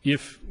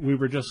 if we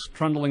were just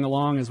trundling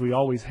along as we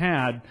always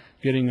had,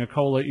 getting a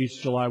COLA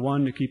each July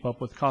 1 to keep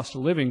up with cost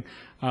of living,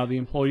 the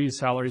employees'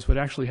 salaries would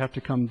actually have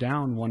to come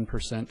down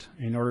 1%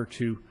 in order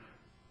to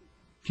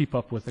keep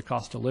up with the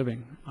cost of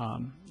living,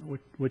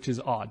 which is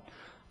odd.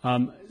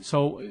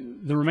 So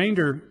the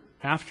remainder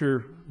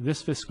after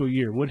this fiscal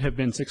year would have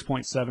been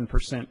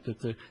 6.7% that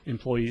the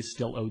employees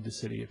still owed the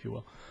city, if you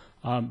will.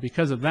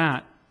 Because of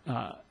that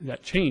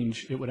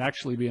change, it would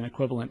actually be an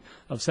equivalent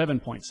of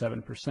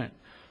 7.7%.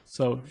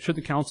 So should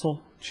the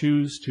council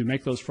choose to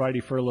make those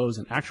Friday furloughs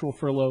an actual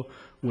furlough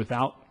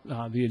without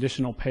the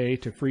additional pay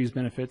to freeze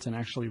benefits and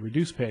actually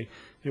reduce pay,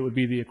 it would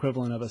be the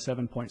equivalent of a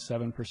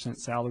 7.7%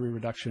 salary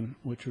reduction,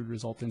 which would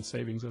result in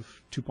savings of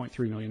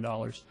 $2.3 million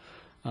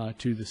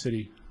to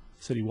the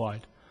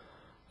citywide.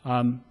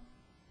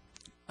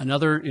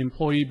 Another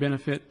employee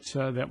benefit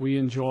that we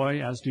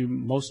enjoy, as do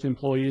most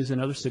employees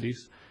in other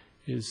cities,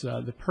 is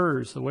the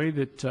PERS. The way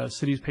that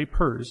cities pay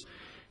PERS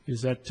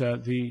is that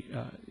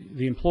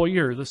the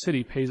employer, the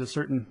city, pays a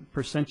certain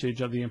percentage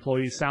of the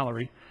employee's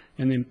salary,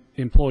 and the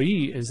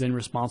employee is then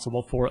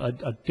responsible for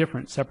a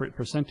different, separate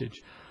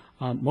percentage.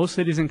 Most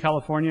cities in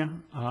California,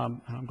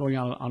 I'm going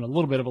on a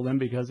little bit of a limb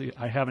because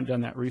I haven't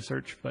done that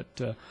research,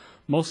 but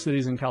most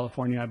cities in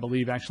California, I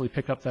believe, actually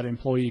pick up that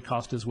employee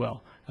cost as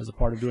well as a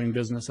part of doing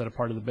business, at a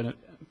part of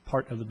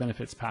the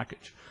benefits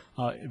package.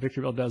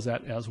 Victorville does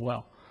that as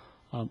well.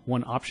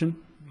 One option,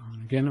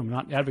 again, I'm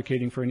not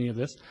advocating for any of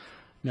this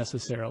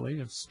necessarily,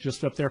 it's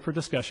just up there for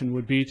discussion,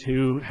 would be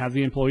to have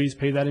the employees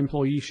pay that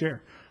employee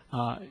share.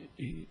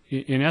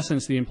 In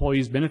essence, the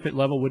employee's benefit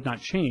level would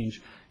not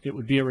change. It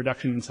would be a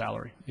reduction in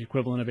salary, the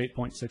equivalent of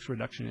 8.6%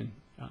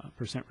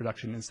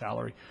 reduction in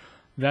salary.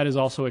 That is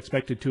also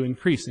expected to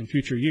increase in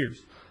future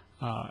years,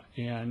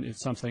 and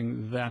it's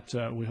something that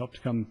we hope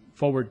to come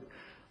forward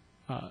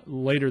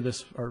later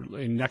this or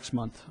in next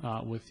month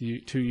with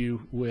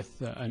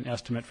an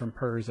estimate from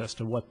PERS as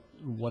to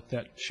what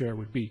that share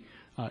would be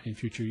in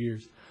future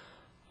years.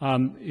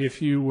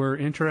 If you were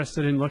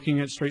interested in looking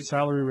at straight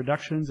salary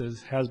reductions,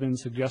 as has been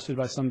suggested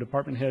by some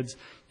department heads,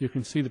 you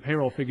can see the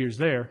payroll figures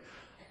there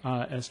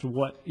as to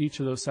what each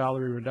of those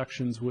salary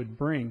reductions would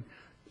bring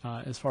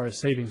as far as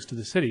savings to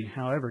the city.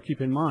 However, keep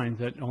in mind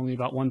that only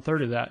about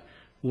 1/3 of that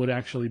would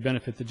actually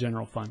benefit the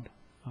general fund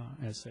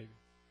as savings.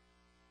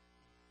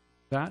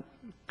 That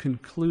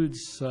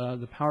concludes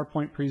the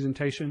PowerPoint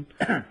presentation.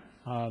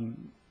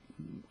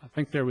 I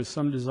think there was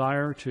some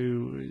desire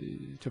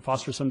to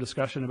foster some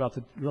discussion about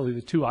really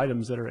the two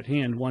items that are at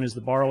hand. One is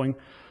the borrowing,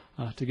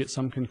 to get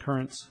some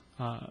concurrence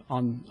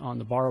on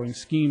the borrowing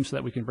scheme so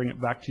that we can bring it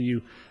back to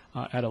you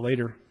at a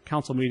later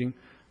council meeting,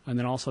 and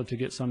then also to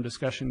get some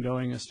discussion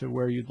going as to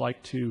where you'd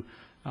like to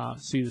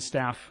see the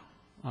staff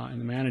and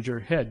the manager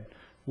head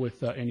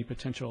with any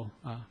potential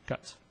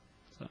cuts.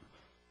 So,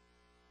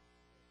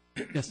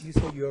 yes. You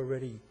said you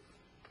already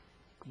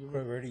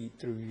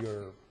through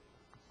your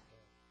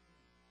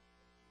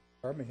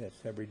department heads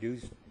have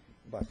reduced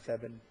about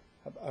 7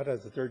 out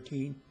of the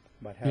 13,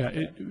 about half.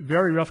 Yeah,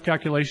 very rough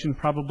calculation,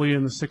 probably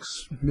in the $6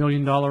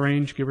 million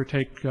range, give or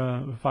take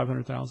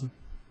 500,000.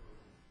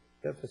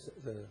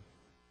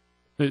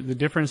 The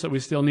difference that we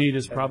still need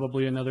is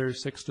probably another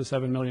 $6 to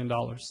 $7 million,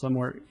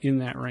 somewhere in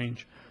that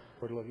range.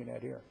 We're looking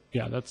at here.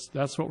 Yeah,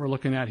 that's what we're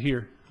looking at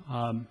here.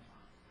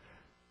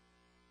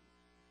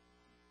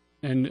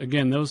 And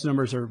again, those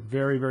numbers are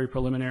very, very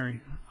preliminary.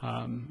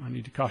 I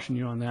need to caution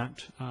you on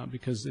that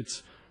because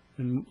it's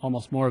been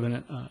almost more of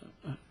an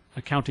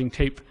accounting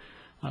tape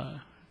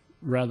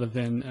rather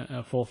than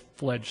a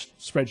full-fledged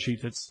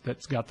spreadsheet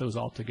that's got those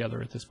all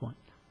together at this point.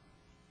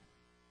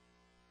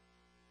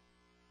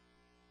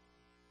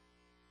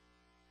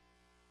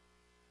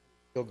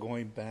 Still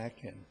going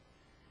back, and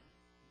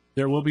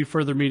there will be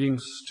further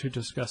meetings to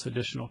discuss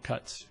additional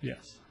cuts.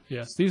 Yes,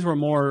 yes. These were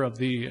more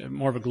of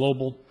a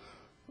global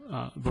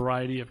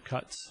variety of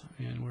cuts,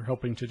 and we're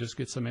hoping to just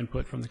get some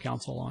input from the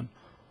council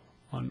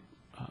on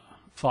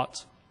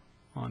thoughts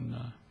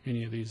on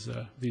any of these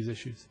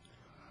issues.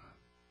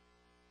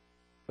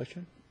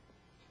 question?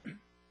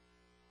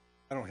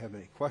 I don't have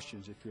any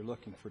questions. If you're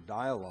looking for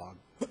dialogue,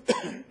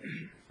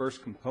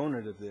 first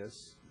component of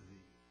this,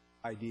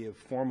 the idea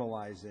of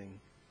formalizing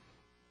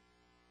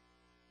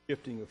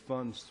shifting of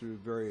funds through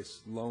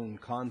various loan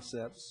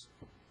concepts,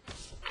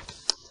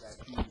 that's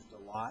used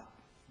a lot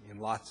in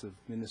lots of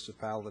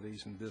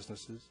municipalities and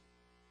businesses.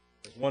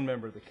 As one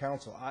member of the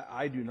council,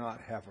 I do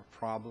not have a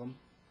problem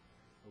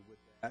with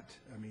that.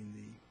 I mean,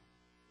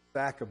 the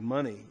sack of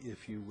money,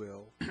 if you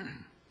will,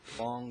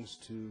 belongs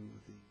to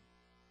the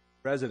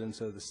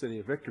residents of the city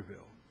of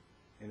Victorville.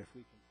 And if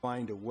we can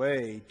find a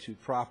way to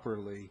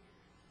properly,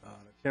 on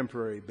a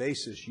temporary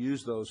basis,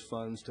 use those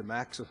funds to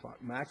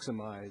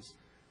maximize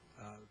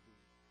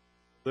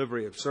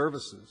delivery of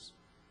services,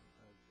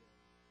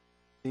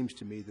 it seems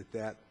to me that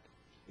that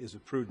is a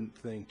prudent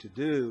thing to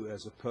do,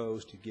 as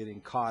opposed to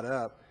getting caught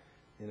up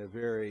in a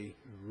very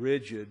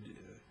rigid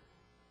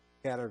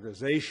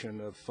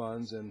categorization of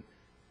funds. And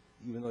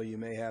even though you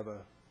may have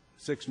a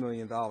 $6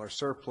 million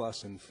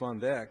surplus in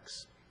Fund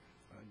X,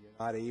 you're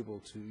not able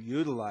to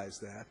utilize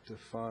that to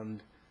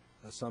fund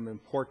some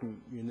important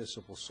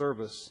municipal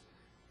service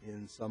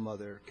in some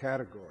other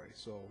category.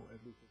 So,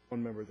 at least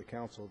one member of the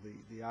council,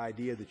 the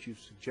idea that you've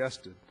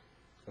suggested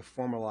of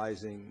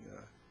formalizing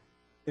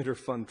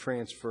interfund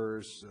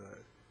transfers,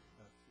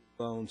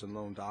 loans and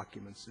loan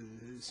documents,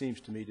 it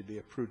seems to me to be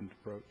a prudent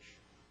approach.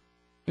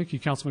 Thank you,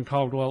 Councilman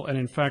Caldwell. And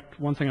in fact,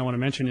 one thing I want to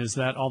mention is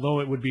that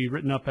although it would be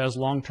written up as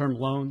long-term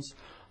loans,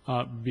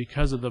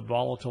 because of the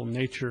volatile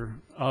nature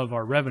of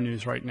our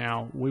revenues right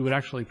now, we would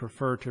actually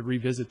prefer to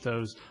revisit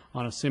those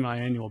on a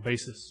semi-annual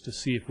basis to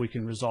see if we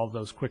can resolve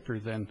those quicker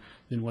than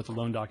what the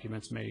loan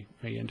documents may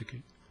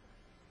indicate.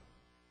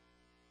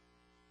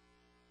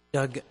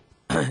 Doug,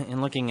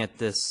 in looking at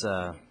this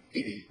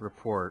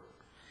report,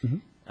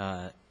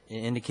 it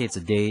indicates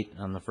a date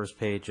on the first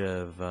page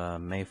of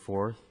May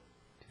 4th,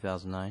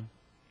 2009?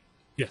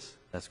 Yes.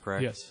 That's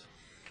correct? Yes.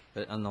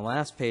 But on the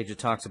last page, it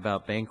talks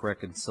about bank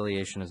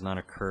reconciliation has not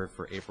occurred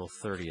for April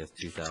 30th,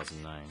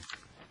 2009.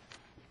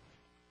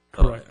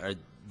 Correct. So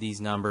these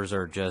numbers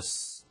are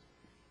just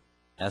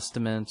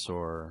estimates,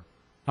 or?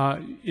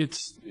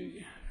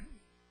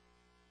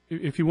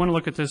 If you want to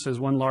look at this as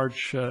one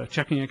large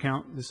checking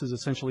account, this is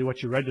essentially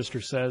what your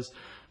register says,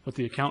 but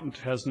the accountant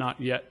has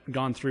not yet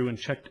gone through and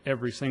checked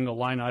every single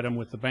line item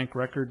with the bank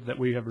record that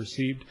we have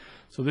received.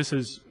 So this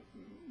is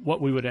what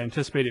we would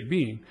anticipate it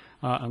being,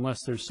 unless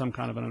there's some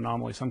kind of an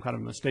anomaly, some kind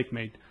of mistake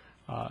made,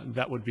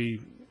 that would be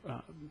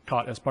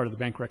caught as part of the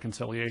bank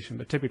reconciliation.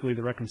 But typically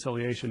the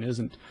reconciliation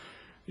isn't,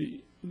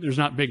 there's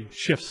not big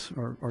shifts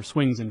or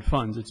swings in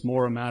funds. It's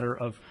more a matter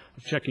of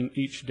checking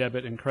each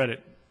debit and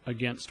credit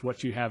against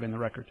what you have in the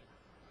record.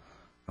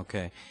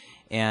 Okay.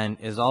 And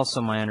is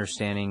also my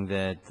understanding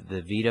that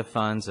the VITA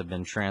funds have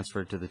been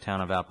transferred to the town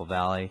of Apple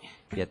Valley,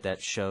 yet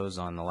that shows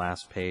on the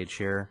last page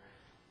here.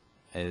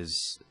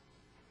 Is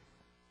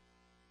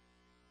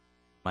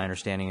my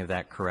understanding of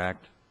that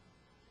correct?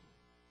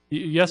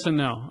 Yes and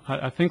no.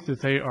 I think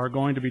that they are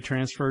going to be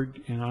transferred,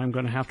 and I'm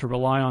going to have to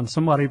rely on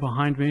somebody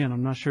behind me, and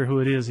I'm not sure who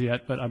it is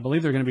yet, but I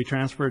believe they're going to be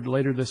transferred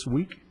later this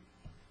week.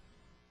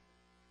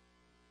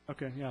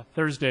 Okay, yeah.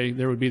 Thursday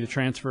there would be the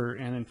transfer,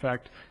 and in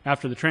fact,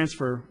 after the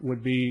transfer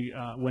would be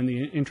when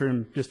the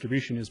interim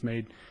distribution is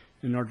made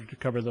in order to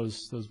cover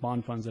those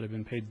bond funds that have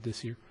been paid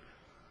this year.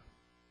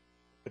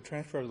 The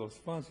transfer of those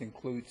funds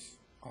includes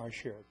our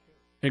share.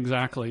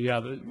 Exactly, yeah.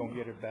 Don't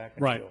get it back.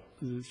 Right.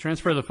 The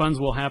transfer of the funds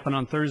will happen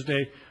on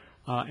Thursday,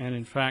 and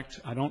in fact,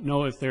 I don't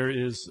know if there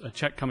is a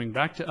check coming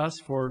back to us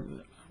for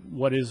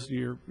what is,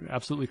 you're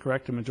absolutely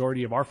correct, a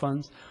majority of our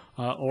funds,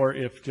 or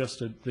if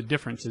just the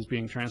difference is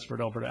being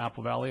transferred over to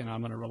Apple Valley, and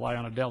I'm going to rely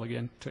on Adele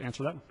again to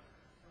answer that one.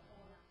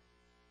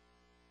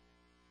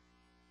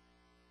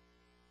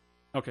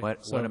 Okay.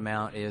 What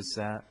amount is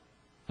that?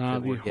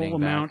 The whole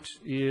amount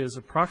is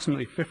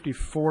approximately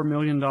 $54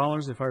 million,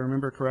 if I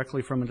remember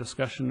correctly from a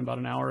discussion about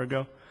an hour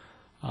ago.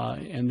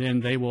 And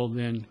then they will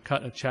then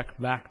cut a check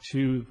back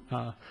to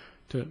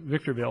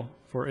Victorville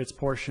for its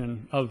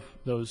portion of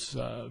those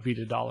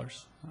VITA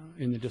dollars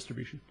in the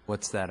distribution.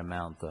 What's that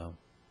amount, though?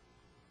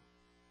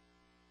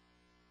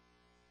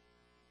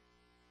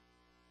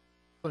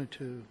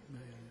 22 million.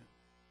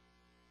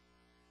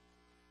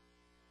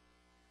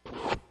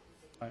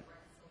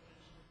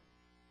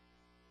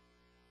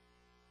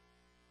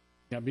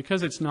 Yeah,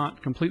 because it's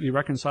not completely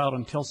reconciled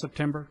until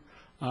September,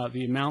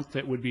 the amount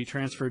that would be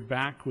transferred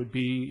back would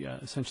be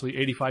essentially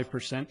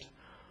 85%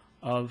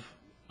 of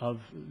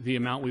the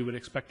amount we would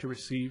expect to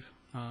receive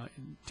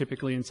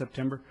typically in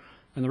September.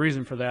 And the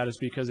reason for that is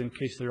because in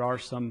case there are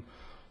some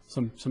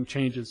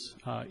changes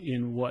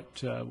in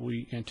what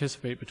we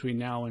anticipate between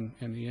now and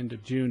the end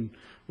of June,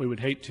 we would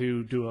hate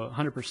to do a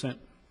 100%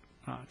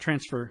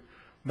 transfer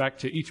back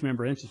to each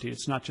member entity.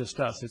 It's not just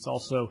us. It's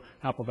also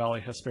Apple Valley,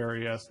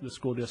 Hesperia, the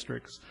school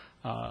districts,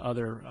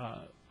 other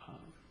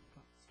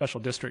special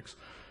districts.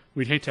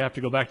 We'd hate to have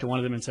to go back to one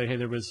of them and say, hey,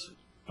 there was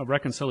a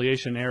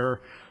reconciliation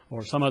error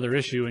or some other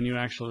issue, and you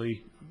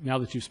actually, now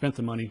that you've spent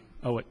the money,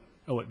 owe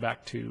it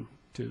back to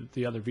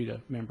the other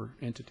VITA member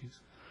entities.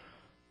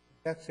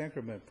 Tax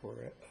increment for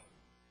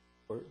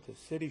the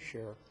city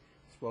share,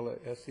 as well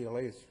as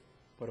SCLA, is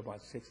what,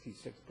 about 66%?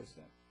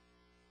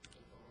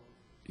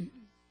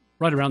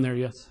 Right around there,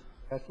 yes.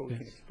 That's what we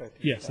can expect.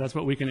 Yes, that's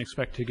what we can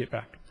expect to get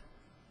back.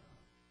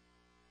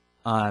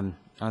 On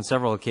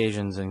several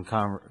occasions in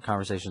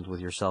conversations with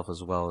yourself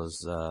as well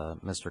as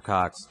Mr.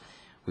 Cox,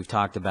 we've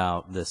talked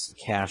about this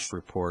cash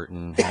report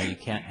and how you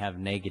can't have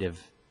negative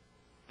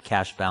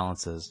cash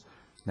balances.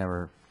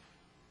 Never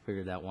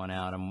figured that one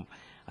out.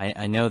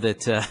 I know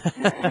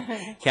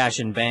that cash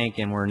in bank,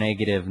 and we're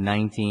negative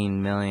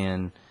 19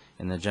 million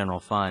in the general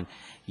fund.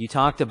 You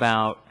talked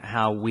about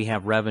how we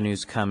have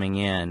revenues coming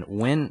in.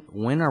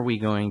 When are we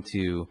going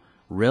to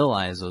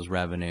realize those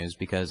revenues?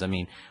 Because, I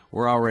mean,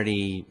 we're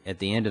already at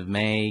the end of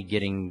May,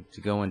 getting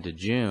to go into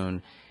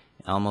June,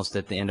 almost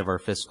at the end of our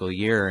fiscal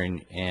year,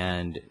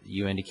 and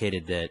you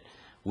indicated that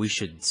we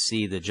should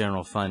see the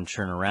general fund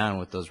turn around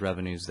with those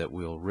revenues that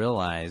we'll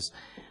realize.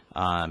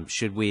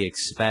 Should we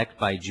expect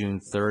by June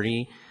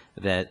 30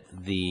 that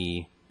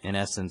in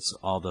essence,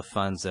 all the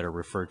funds that are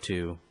referred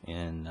to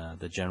in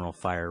the general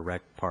fire,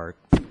 rec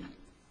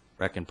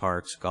and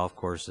parks, golf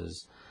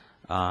courses,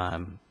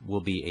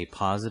 will be a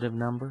positive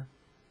number?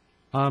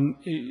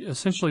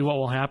 Essentially what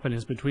will happen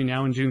is between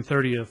now and June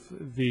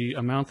 30th, the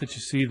amount that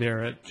you see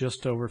there at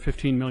just over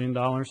 $15 million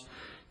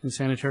in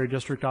sanitary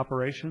district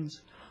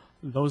operations,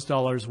 those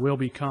dollars will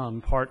become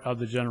part of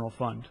the general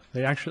fund.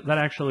 That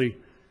actually,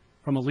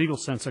 from a legal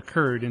sense,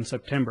 occurred in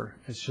September.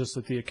 It's just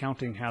that the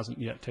accounting hasn't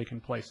yet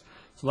taken place.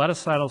 So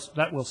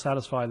that will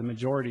satisfy the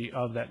majority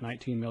of that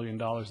 $19 million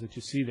that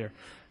you see there.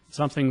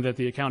 Something that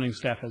the accounting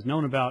staff has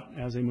known about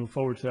as they move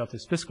forward throughout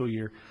this fiscal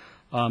year.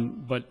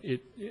 But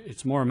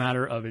it's more a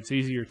matter of it's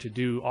easier to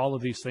do all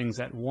of these things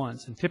at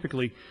once. And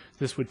typically,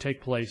 this would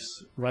take place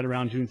right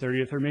around June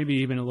 30th or maybe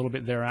even a little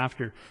bit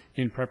thereafter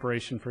in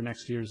preparation for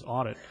next year's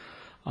audit.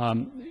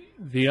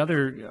 The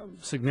other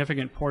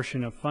significant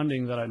portion of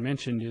funding that I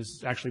mentioned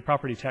is actually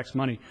property tax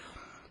money.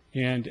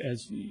 And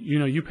as you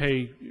know, you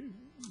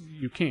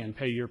can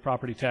pay your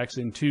property tax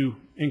in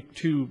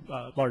two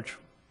large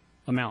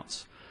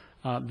amounts.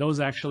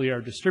 Those actually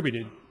are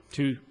distributed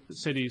to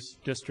cities,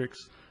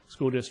 districts,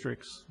 school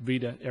districts,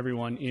 VEDA,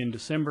 everyone in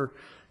December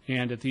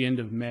and at the end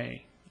of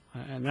May.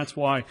 And that's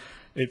why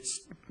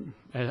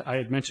I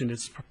had mentioned,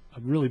 it's a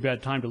really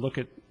bad time to look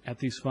at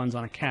these funds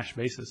on a cash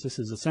basis. This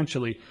is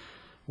essentially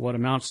what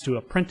amounts to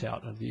a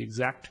printout of the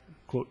exact,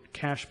 quote,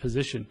 cash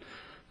position.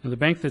 Now, the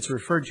bank that's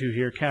referred to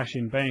here, cash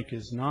in bank,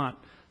 is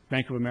not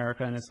Bank of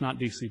America, and it's not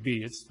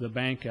DCB. It's the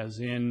bank as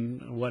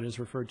in what is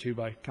referred to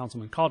by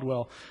Councilman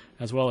Caldwell,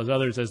 as well as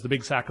others, as the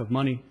big sack of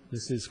money.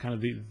 This is kind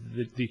of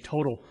the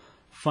total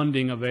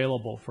funding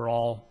available for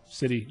all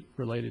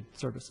city-related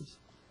services.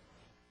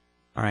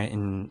 All right,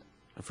 and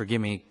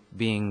forgive me,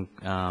 being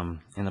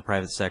in the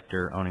private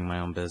sector, owning my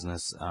own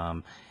business,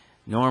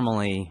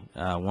 normally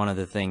one of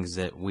the things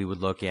that we would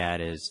look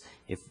at is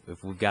if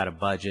we've got a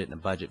budget and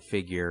a budget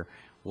figure,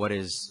 what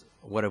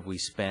have we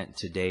spent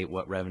to date,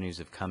 what revenues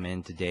have come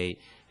in to date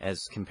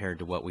as compared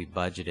to what we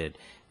budgeted.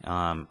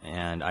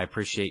 And I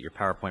appreciate your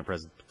PowerPoint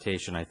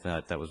presentation. I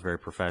thought that was very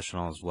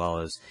professional, as well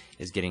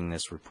as getting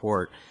this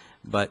report.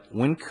 But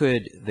when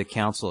could the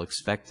council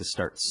expect to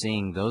start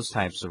seeing those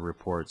types of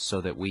reports so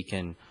that we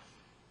can,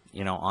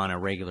 you know, on a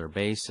regular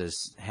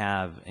basis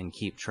have and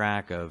keep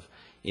track of,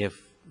 if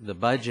the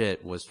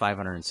budget was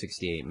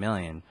 $568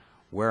 million,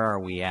 where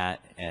are we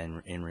at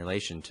in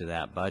relation to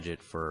that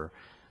budget for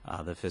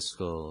the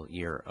fiscal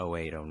year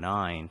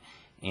 08-09,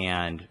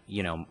 and,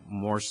 you know,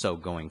 more so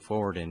going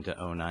forward into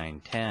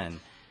 09-10,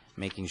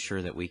 making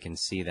sure that we can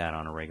see that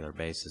on a regular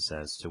basis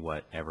as to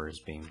whatever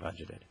is being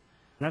budgeted.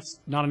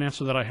 That's not an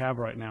answer that I have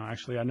right now,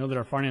 actually. I know that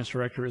our finance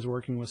director is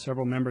working with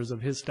several members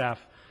of his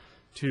staff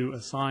to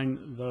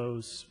assign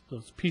those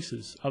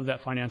pieces of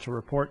that financial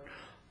report.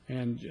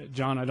 And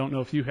John, I don't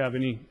know if you have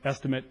any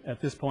estimate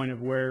at this point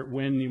of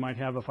when you might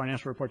have a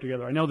financial report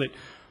together. I know that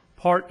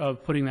part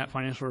of putting that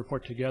financial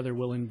report together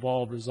will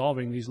involve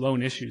resolving these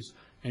loan issues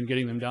and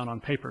getting them down on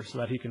paper so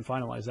that he can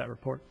finalize that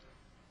report.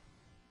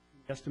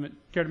 Estimate?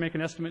 Care to make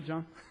an estimate,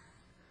 John?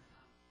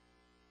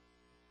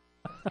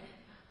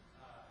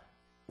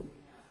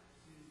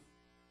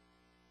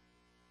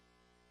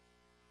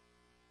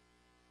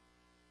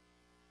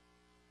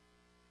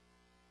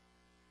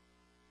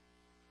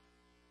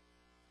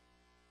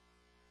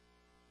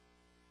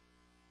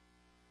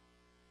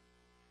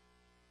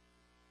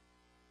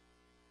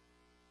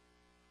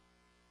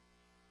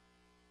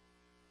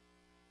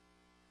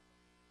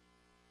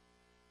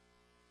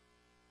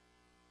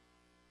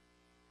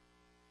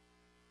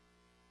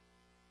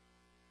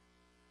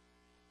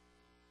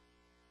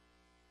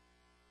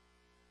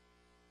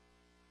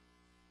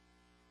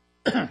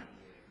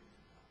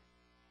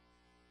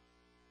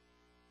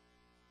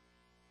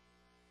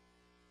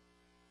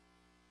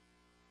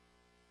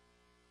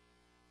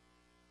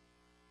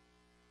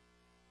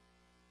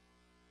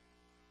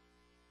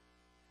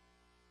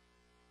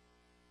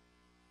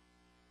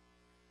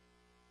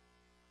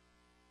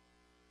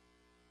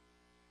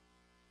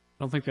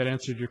 I don't think that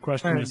answered your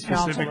question as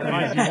specifically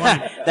as you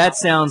wanted. That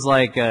sounds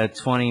like a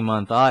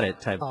 20-month audit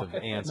type of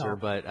answer, no.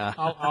 but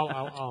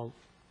I'll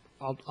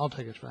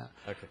take it for that.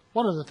 Okay.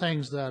 One of the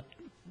things that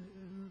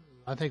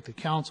I think the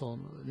council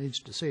needs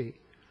to see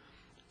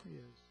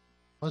is,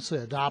 once they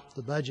adopt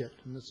the budget,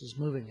 and this is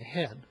moving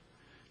ahead,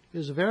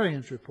 is a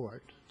variance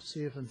report to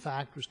see if in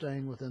fact we're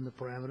staying within the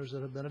parameters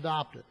that have been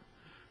adopted.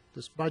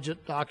 This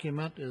budget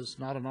document is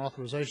not an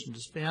authorization to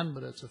spend,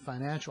 but it's a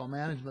financial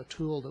management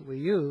tool that we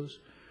use.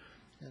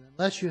 And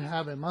unless you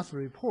have a monthly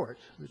report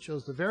that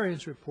shows the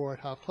variance report,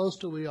 how close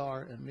to we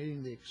are in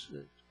meeting the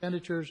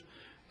expenditures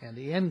and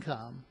the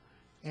income,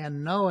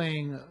 and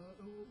knowing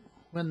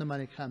when the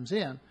money comes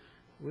in,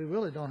 we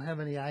really don't have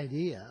any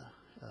idea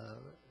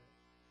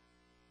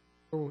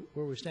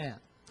where we stand.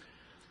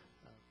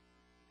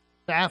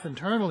 Staff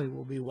internally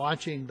will be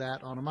watching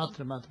that on a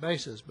month-to-month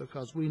basis,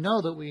 because we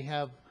know that we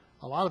have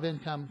a lot of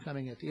income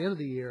coming at the end of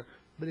the year,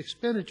 but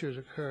expenditures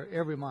occur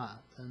every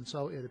month. And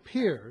so it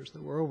appears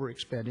that we're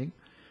overexpending.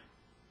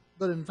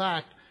 But in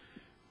fact,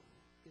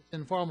 it's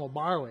informal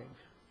borrowing.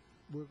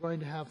 We're going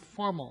to have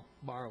formal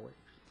borrowing.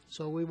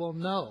 So we will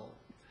know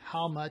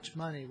how much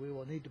money we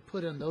will need to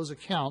put in those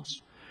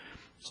accounts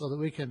so that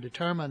we can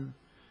determine,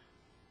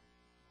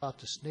 about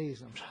to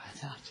sneeze, I'm trying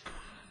not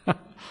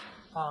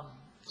to,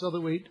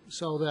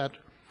 so that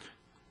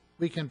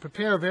we can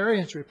prepare a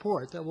variance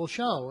report that will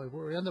show if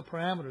we're in the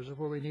parameters of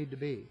where we need to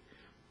be.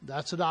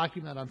 That's a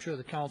document I'm sure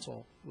the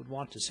council would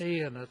want to see,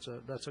 and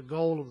that's a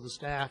goal of the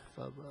staff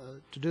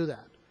to do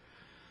that.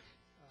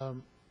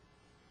 I'm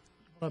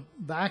going to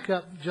back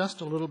up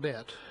just a little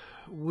bit.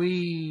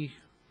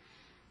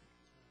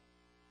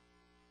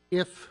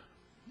 If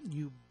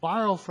you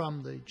borrow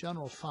from the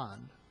general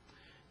fund,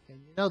 and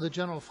you know the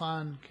general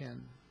fund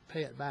can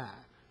pay it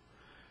back,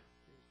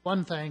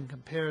 one thing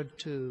compared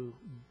to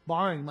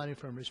borrowing money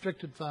from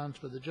restricted funds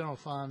for the general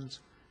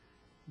funds,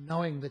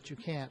 knowing that you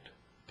can't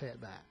pay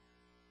it back.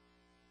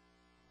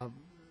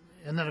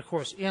 And then, of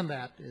course, in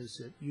that is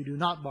that you do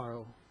not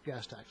borrow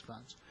gas tax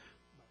funds.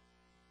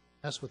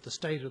 That's with the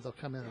state, or they'll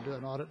come in and do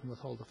an audit and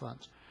withhold the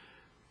funds.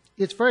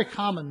 It's very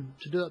common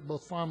to do it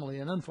both formally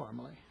and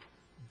informally,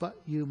 but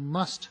you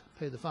must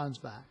pay the funds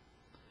back,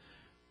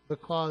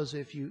 because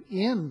if you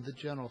end the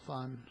general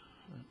fund,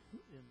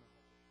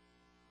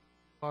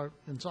 are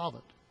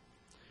insolvent.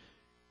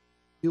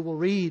 You will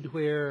read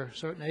where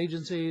certain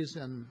agencies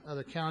and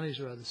other counties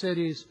or other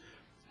cities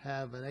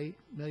have an $8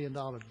 million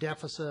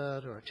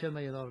deficit or a $10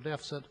 million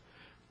deficit.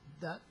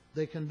 That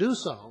they can do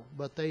so,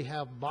 but they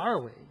have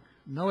borrowing,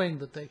 knowing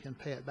that they can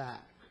pay it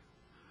back.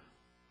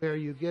 Where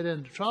you get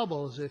into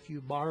trouble is if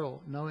you borrow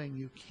knowing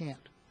you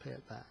can't pay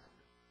it back.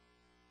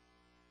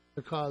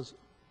 Because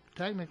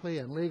technically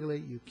and legally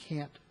you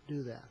can't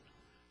do that.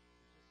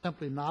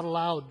 Simply not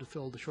allowed to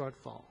fill the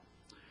shortfall.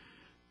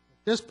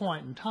 At this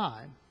point in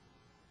time,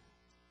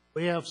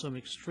 we have some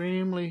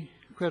extremely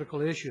critical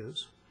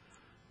issues.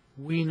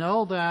 We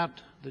know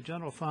that the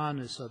general fund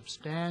is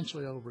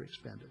substantially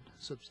overexpended,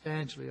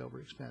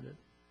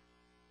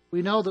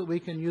 We know that we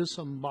can use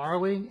some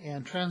borrowing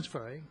and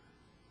transferring,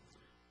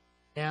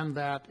 and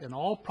that in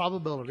all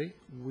probability,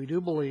 we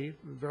do believe,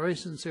 very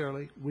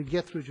sincerely, we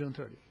get through June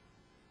 30.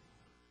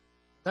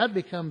 That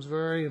becomes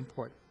very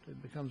important. It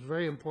becomes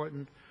very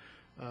important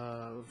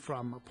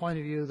from a point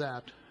of view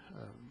that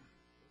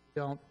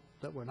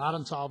that we're not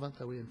insolvent,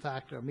 that we in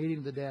fact are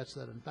meeting the debts,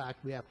 that in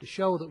fact we have to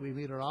show that we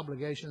meet our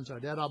obligations, our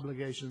debt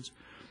obligations,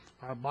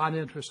 our bond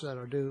interests that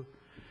are due.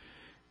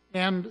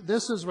 And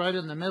this is right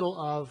in the middle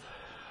of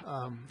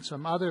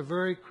some other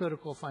very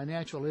critical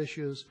financial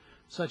issues,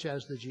 such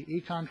as the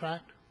GE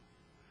contract.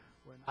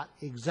 We're not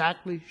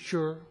exactly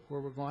sure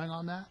where we're going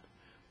on that.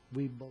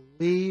 We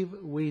believe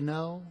we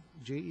know.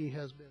 GE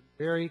has been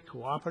very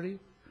cooperative.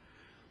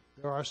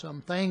 There are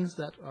some things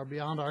that are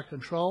beyond our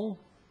control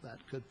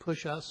that could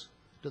push us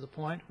to the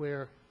point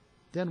where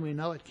then we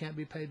know it can't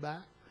be paid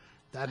back.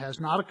 That has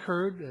not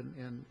occurred,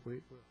 and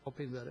we're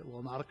hoping that it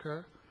will not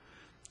occur.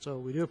 So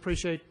we do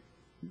appreciate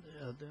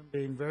them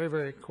being very,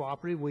 very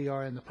cooperative. We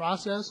are in the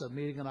process of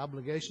meeting an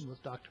obligation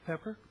with Dr.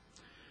 Pepper.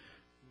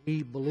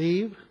 We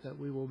believe that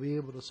we will be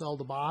able to sell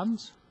the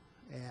bonds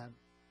and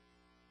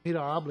meet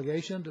our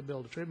obligation to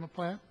build a treatment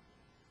plant.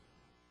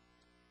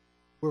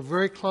 We're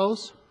very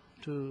close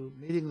to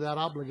meeting that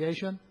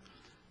obligation.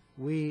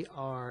 We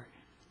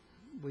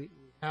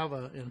have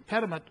an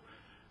impediment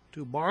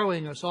to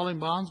borrowing or selling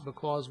bonds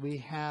because we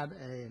had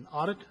an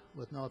audit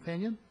with no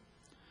opinion.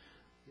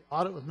 The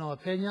audit with no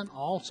opinion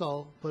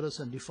also put us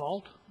in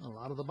default on a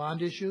lot of the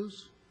bond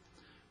issues.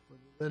 When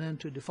we went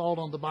into default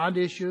on the bond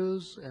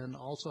issues and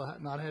also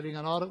not having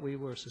an audit, we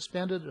were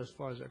suspended as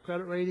far as our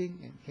credit rating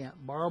and can't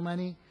borrow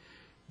money.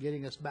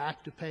 Getting us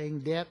back to paying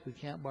debt, we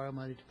can't borrow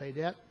money to pay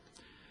debt.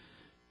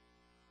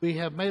 We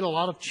have made a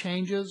lot of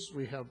changes.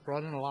 We have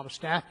brought in a lot of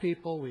staff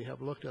people. We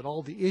have looked at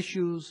all the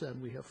issues,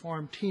 and we have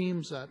formed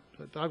teams that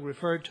Doug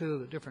referred to.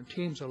 The different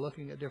teams are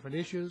looking at different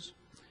issues.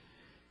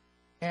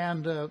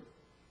 And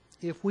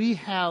if we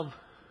have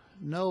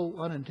no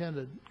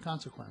unintended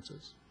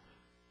consequences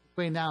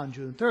between now and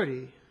June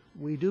 30,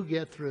 we do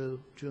get through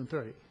June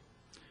 30.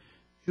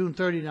 June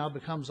 30 now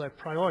becomes a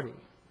priority.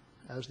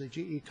 As the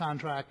GE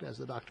contract, as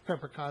the Dr.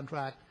 Pepper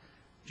contract,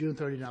 June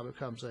 30 now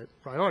becomes a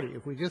priority.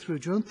 If we get through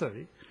June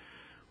 30,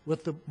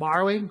 with the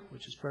borrowing,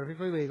 which is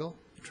perfectly legal,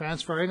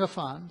 transferring of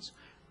funds,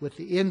 with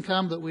the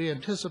income that we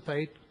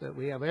anticipate, that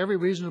we have every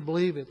reason to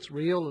believe it's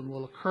real and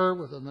will occur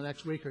within the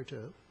next week or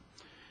two,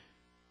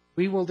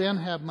 We will then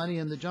have money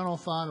in the general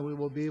fund, and we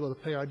will be able to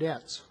pay our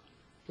debts.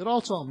 It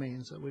also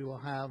means that we will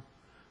have,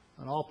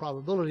 in all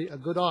probability, a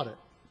good audit.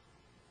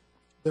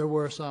 There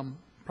were some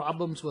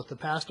problems with the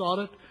past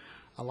audit.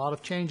 A lot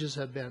of changes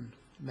have been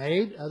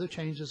made. Other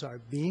changes are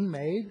being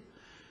made.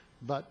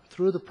 But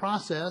through the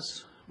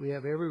process, we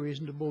have every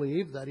reason to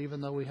believe that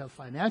even though we have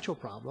financial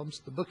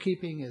problems, the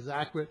bookkeeping is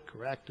accurate,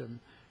 correct, and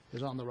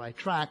is on the right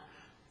track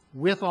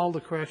with all the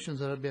corrections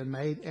that have been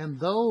made and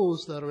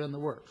those that are in the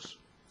works.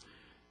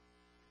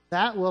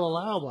 That will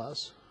allow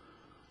us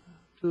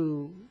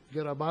to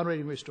get our bond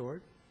rating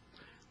restored.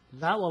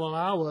 That will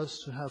allow us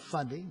to have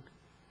funding,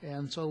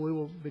 and so we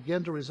will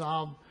begin to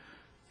resolve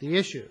the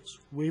issues,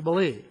 we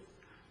believe.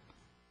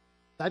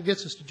 That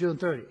gets us to June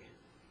 30.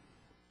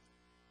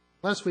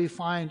 Unless we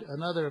find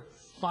another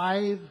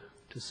 5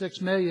 to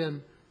 6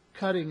 million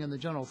cutting in the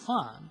general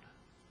fund,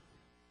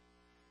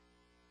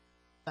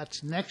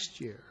 that's next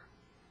year.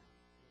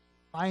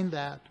 Find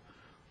that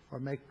or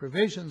make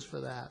provisions for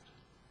that,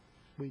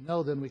 we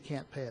know then we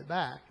can't pay it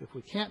back. If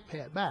we can't pay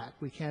it back,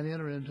 we can't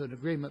enter into an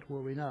agreement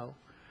where we know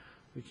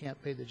we can't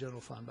pay the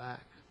general fund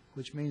back,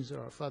 which means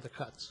there are further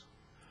cuts.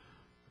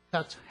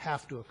 Cuts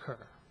have to occur.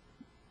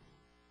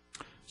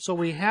 So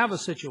we have a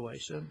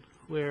situation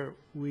where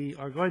we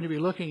are going to be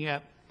looking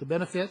at the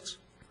benefits.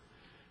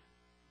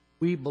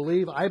 I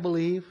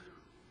believe,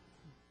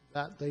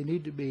 that they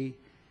need to be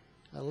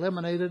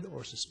eliminated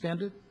or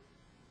suspended.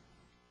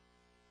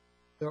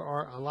 There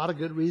are a lot of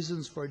good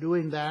reasons for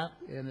doing that,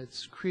 and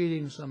it's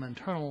creating some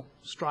internal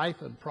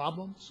strife and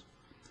problems.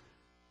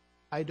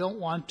 I don't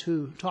want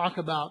to talk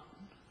about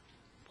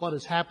what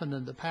has happened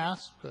in the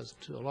past, because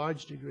to a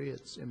large degree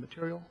it's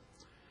immaterial.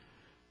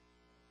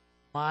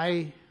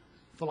 My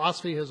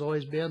philosophy has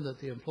always been that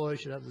the employee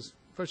should have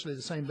virtually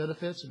the same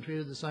benefits and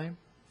treated the same.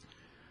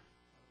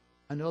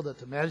 I know that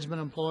the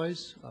management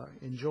employees are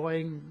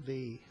enjoying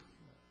the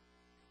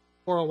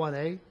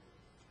 401A.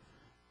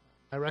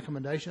 My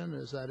recommendation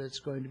is that it's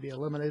going to be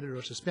eliminated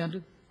or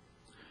suspended.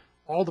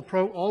 All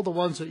the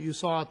ones that you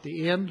saw at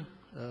the end,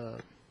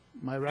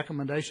 my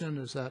recommendation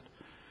is that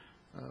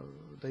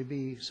they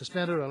be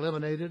suspended or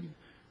eliminated.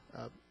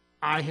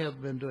 I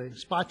have been doing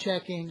spot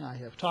checking. I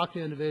have talked to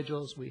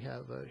individuals. We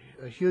have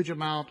a huge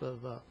amount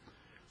of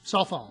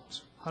cell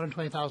phones,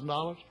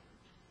 $120,000.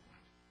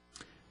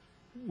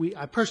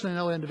 I personally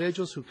know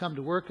individuals who come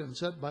to work and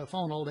sit by a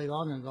phone all day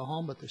long and go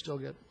home, but they still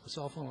get a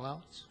cell phone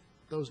allowance.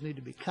 Those need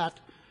to be cut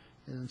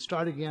and then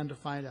start again to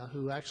find out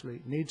who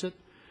actually needs it.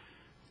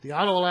 The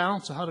auto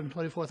allowance,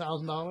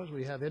 $124,000.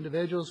 We have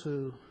individuals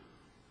who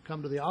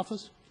come to the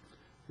office,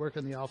 work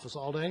in the office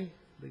all day.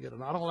 They get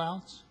an auto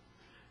allowance.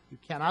 You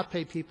cannot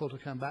pay people to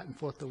come back and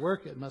forth to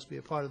work. It must be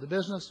a part of the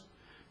business.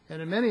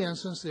 And in many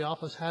instances, the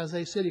office has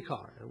a city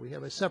car. We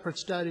have a separate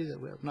study that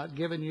we have not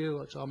given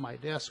you. It's on my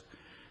desk.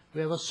 We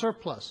have a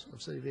surplus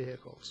of city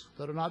vehicles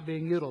that are not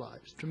being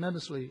utilized,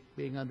 tremendously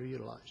being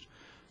underutilized.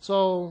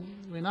 So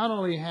we not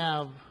only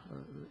have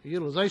a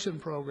utilization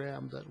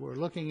program that we're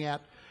looking at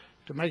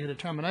to make a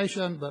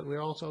determination, but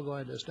we're also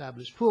going to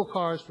establish pool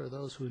cars for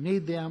those who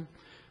need them.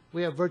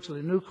 We have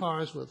virtually new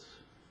cars with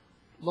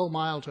low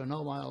miles or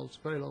no miles,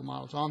 very low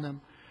miles on them.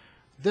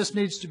 This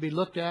needs to be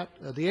looked at.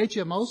 The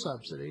HMO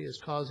subsidy is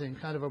causing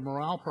kind of a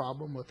morale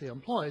problem with the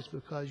employees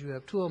because you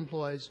have two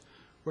employees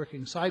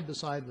working side by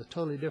side with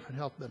totally different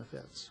health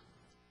benefits.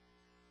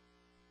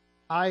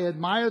 I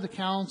admire the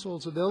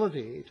council's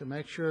ability to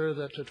make sure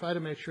that, to try to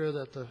make sure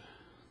that the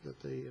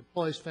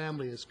employee's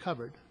family is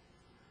covered.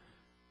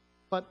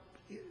 But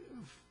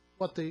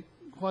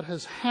what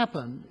has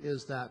happened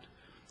is that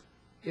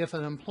if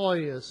an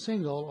employee is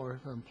single or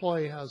if an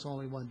employee has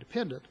only one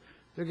dependent,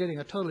 they're getting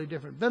a totally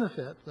different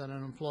benefit than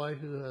an employee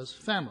who has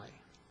family,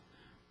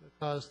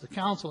 because the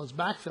council is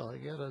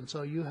backfilling it, and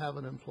so you have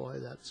an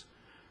employee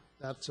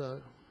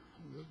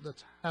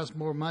that has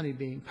more money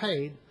being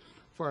paid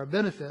for a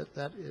benefit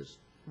that is,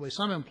 the way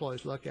some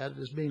employees look at it,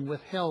 is being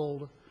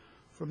withheld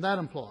from that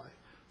employee.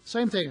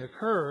 Same thing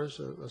occurs,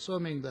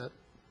 assuming that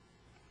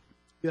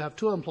you have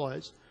two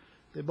employees.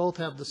 They both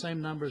have the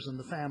same numbers in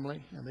the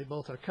family, and they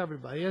both are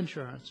covered by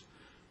insurance,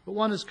 but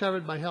one is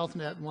covered by Health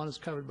Net and one is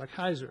covered by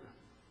Kaiser.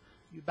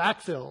 You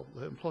backfill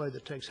the employee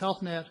that takes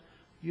Health Net.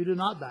 You do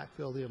not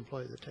backfill the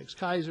employee that takes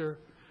Kaiser,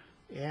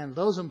 and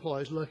those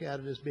employees look at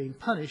it as being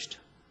punished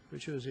for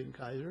choosing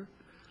Kaiser.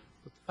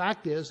 But the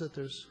fact is that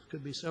there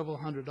could be several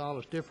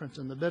 $100 difference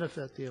in the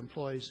benefit the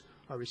employees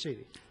are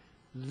receiving.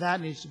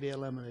 That needs to be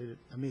eliminated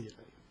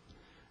immediately.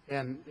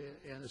 And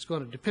it's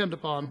going to depend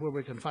upon where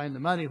we can find the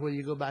money, whether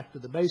you go back to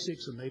the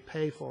basics and they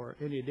pay for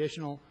any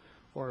additional,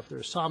 or if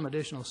there's some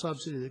additional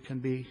subsidy that can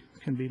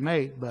be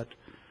made. But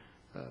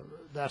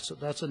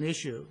that's an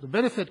issue. The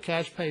benefit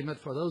cash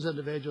payment for those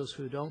individuals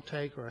who don't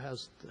take or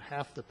has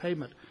half the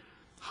payment,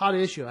 hot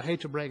issue. I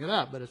hate to bring it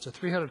up, but it's a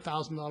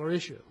 $300,000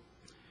 issue.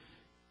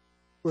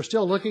 We're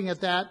still looking at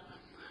that.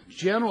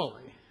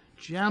 Generally,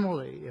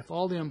 if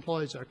all the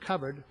employees are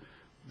covered,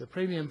 the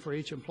premium for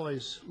each employee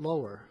is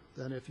lower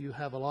than if you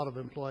have a lot of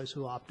employees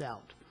who opt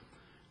out.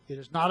 It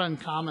is not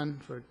uncommon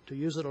to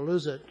use it or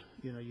lose it.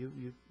 You know,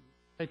 you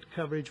take the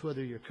coverage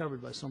whether you're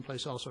covered by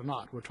someplace else or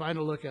not. We're trying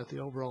to look at the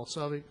overall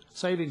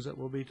savings that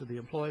will be to the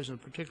employees and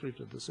particularly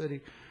to the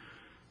city.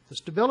 The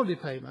stability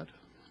payment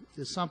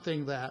is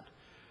something that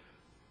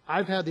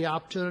I've had the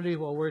opportunity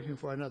while working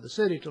for another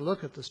city to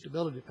look at the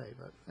stability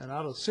payment. And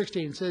out of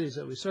 16 cities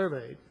that we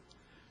surveyed,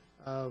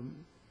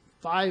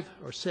 5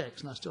 or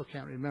 6, and I still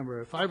can't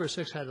remember, 5 or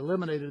 6 had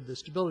eliminated the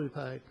stability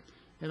pay,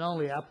 and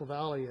only Apple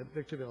Valley and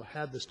Victorville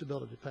had the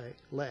stability pay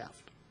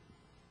left.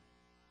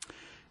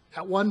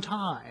 At one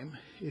time,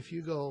 if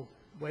you go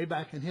way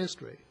back in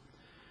history,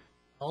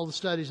 all the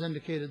studies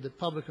indicated that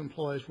public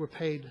employees were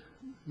paid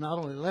not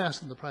only less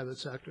than the private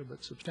sector,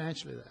 but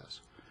substantially less.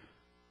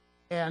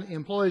 And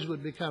employees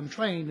would become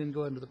trained and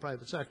go into the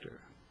private sector.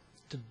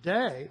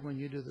 Today, when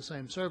you do the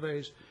same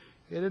surveys,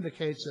 it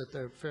indicates that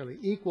they're fairly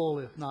equal,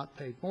 if not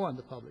paid more in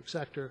the public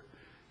sector.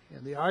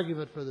 And the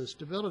argument for the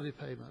stability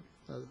payment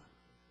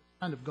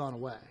kind of gone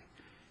away.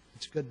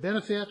 It's a good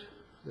benefit.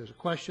 There's a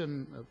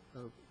question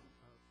of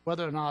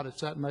whether or not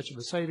it's that much of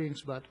a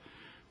savings, but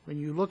when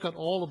you look at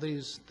all of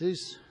these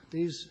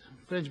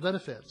fringe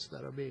benefits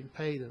that are being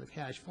paid in a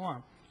cash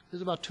form,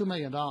 there's about $2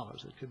 million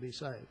that could be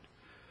saved.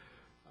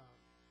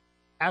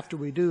 After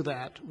we do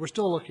that, we're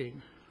still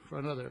looking for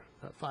another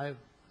 $5.5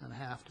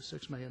 to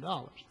 $6 million.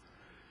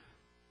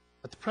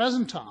 At the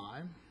present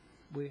time,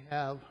 we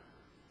have,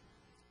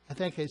 I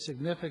think, a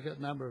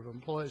significant number of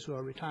employees who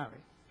are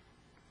retiring.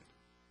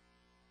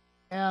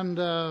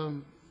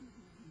 And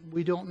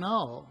we don't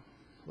know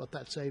what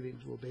that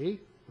savings will be,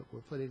 but we're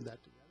putting that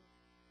together.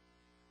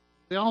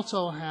 We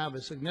also have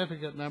a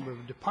significant number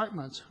of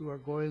departments who are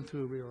going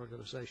through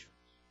reorganization.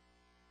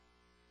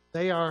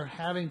 They are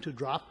having to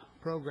drop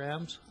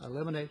programs,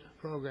 eliminate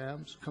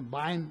programs,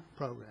 combine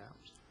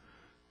programs.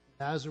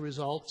 As a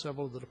result,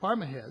 several of the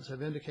department heads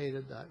have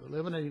indicated that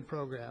eliminating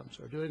programs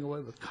or doing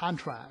away with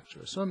contracts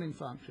or assuming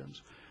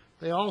functions,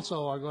 they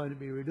also are going to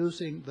be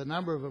reducing the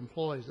number of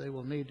employees they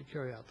will need to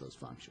carry out those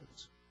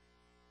functions.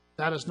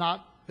 That has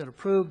not been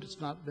approved.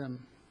 It's not been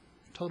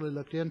totally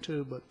looked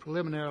into, but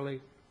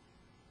preliminarily,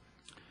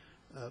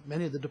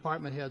 many of the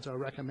department heads are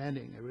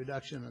recommending a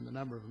reduction in the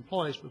number of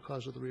employees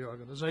because of the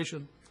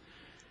reorganization.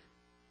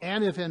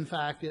 And if, in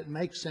fact, it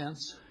makes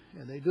sense,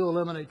 and they do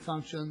eliminate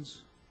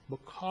functions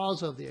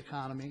because of the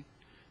economy,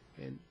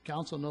 and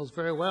council knows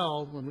very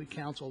well when we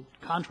canceled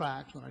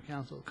contracts,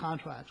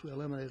 we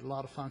eliminated a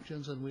lot of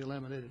functions and we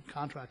eliminated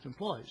contract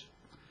employees.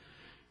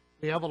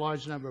 We have a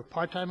large number of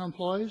part-time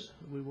employees.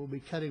 We will be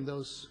cutting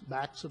those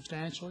back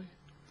substantially.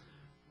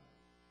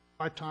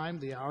 Part-time,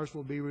 the hours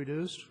will be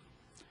reduced.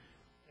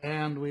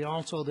 And we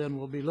also then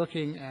will be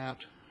looking at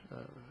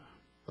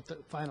what the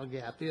final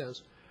gap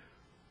is.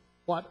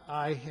 What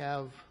I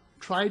have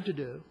tried to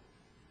do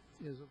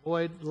is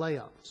avoid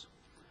layoffs.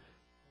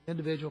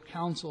 Individual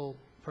council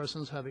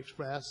persons have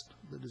expressed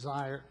the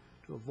desire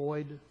to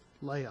avoid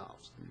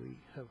layoffs. And we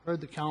have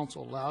heard the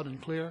council loud and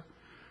clear,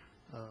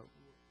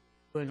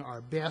 doing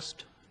our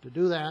best to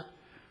do that.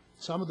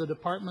 Some of the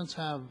departments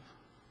have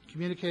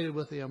communicated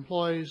with the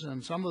employees,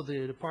 and some of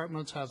the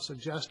departments have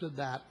suggested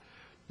that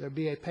there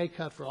be a pay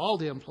cut for all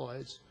the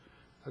employees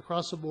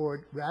across the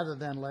board rather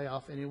than lay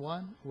off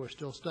anyone. We're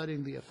still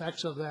studying the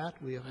effects of that.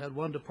 We have had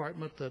one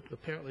department that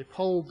apparently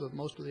polled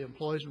most of the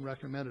employees and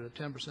recommended a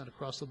 10%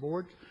 across the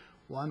board.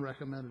 One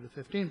recommended a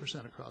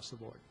 15% across the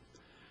board.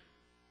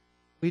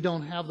 We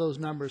don't have those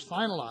numbers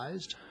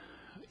finalized.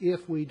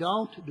 If we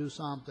don't do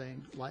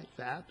something like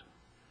that,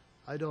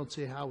 I don't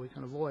see how we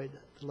can avoid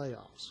the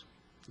layoffs.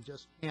 It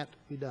just can't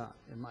be done,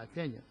 in my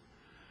opinion.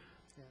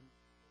 And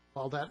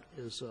while that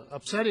is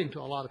upsetting to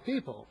a lot of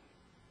people,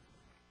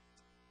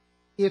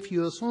 if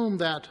you assume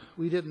that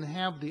we didn't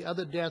have the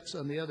other debts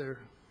and the other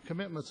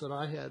commitments that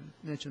I had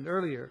mentioned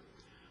earlier,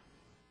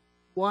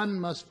 one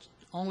must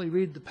only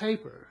read the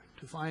paper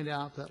to find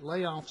out that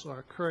layoffs are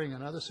occurring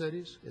in other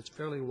cities. It's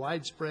fairly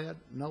widespread.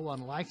 No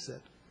one likes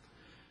it.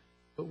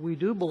 But we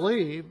do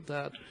believe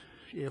that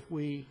if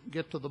we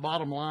get to the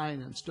bottom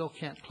line and still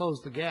can't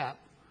close the gap,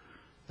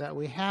 that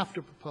we have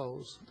to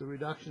propose the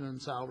reduction in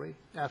salary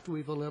after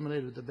we've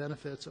eliminated the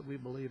benefits that we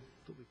believe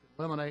that we can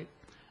eliminate,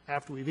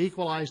 after we've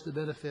equalized the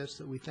benefits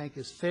that we think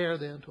is fair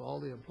then to all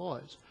the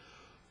employees.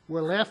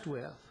 We're left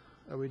with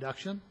a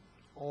reduction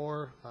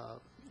or a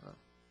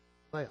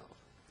layoff.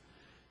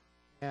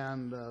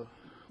 And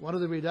one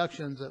of the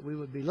reductions that we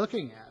would be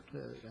looking at,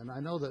 and I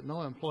know that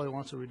no employee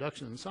wants a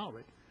reduction in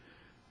salary,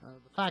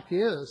 the fact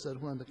is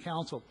that when the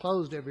council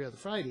closed every other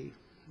Friday,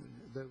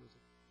 there was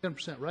a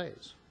 10%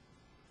 raise.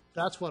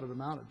 That's what it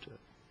amounted to.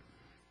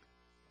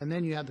 And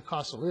then you had the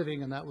cost of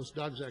living, and that was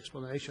Doug's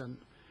explanation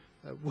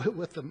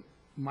with the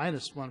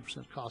minus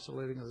 1% cost of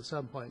living of the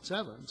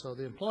 7.7. So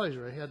the employees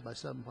are ahead by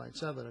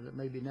 7.7, and it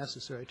may be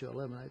necessary to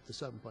eliminate the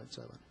 7.7.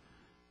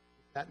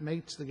 That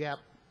makes the gap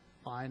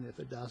fine. If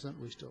it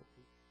doesn't, we still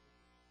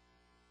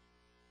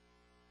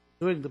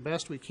doing the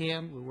best we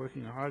can. We're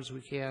working as hard as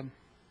we can.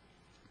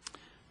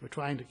 We're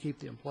trying to keep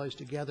the employees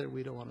together.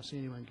 We don't want to see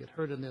anyone get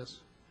hurt in this.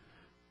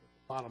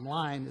 The bottom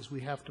line is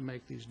we have to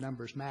make these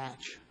numbers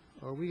match,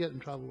 or we get in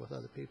trouble with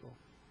other people.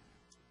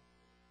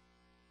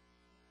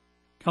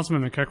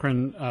 Councilman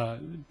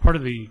McEachran, part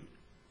of the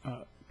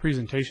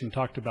presentation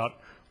talked about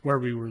where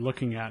we were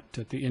looking at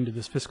the end of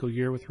this fiscal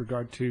year with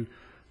regard to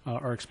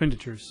our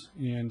expenditures.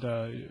 And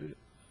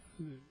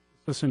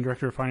Assistant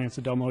Director of Finance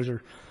Adele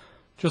Moser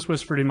just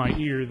whispered in my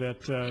ear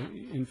that,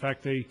 in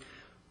fact,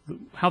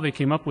 how they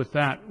came up with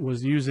that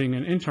was using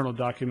an internal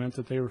document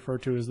that they refer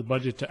to as the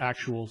budget to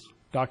actuals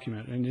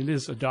document. And it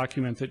is a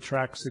document that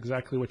tracks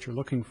exactly what you're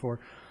looking for.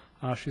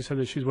 She said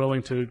that she's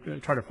willing to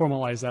try to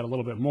formalize that a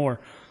little bit more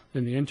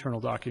than the internal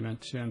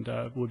document, and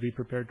would be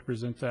prepared to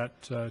present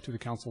that to the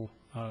council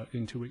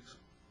in 2 weeks.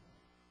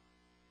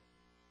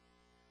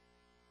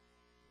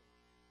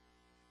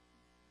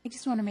 I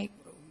just want to make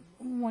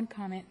one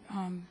comment.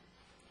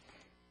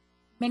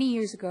 Many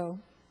years ago,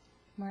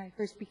 when I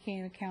first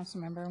became a council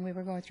member and we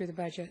were going through the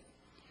budget,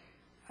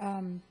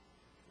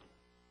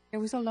 there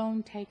was a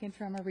loan taken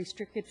from a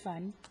restricted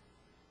fund.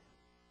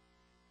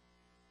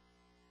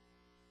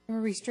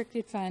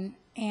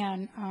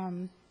 And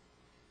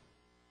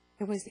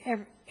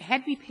it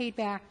had to be paid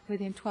back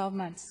within 12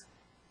 months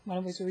when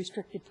it was a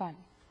restricted fund.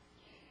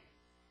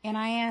 And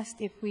I asked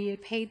if we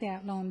had paid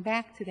that loan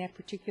back to that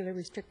particular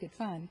restricted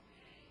fund.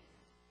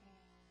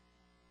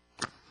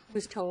 I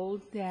was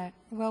told that,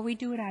 well, we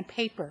do it on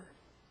paper.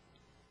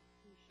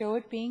 We show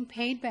it being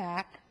paid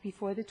back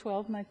before the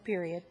 12-month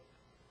period,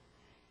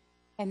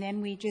 and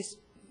then we just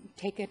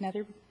take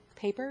another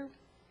paper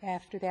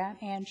after that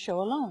and show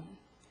a loan.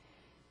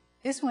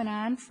 This went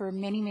on for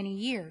many, many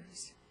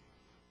years.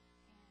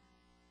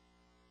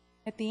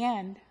 At the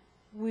end,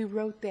 we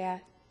wrote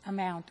that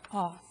amount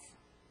off.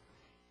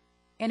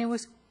 And it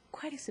was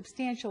quite a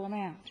substantial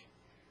amount.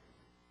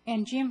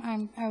 And Jim,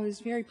 I was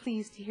very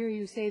pleased to hear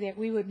you say that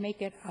we would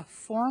make it a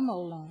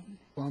formal loan.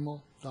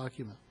 Formal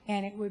document.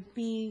 And it would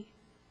be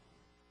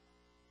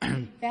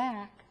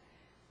back.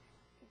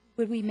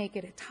 Would we make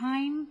it a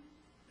time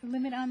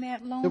limit on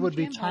that loan, There would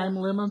be Jim, time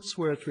limits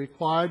where it's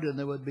required, and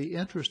there would be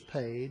interest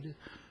paid.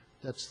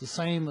 That's the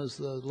same as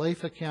the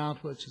LAIF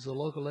account, which is the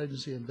Local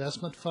Agency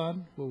Investment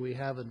Fund, where we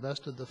have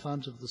invested the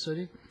funds of the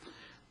city.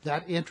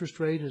 That interest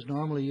rate is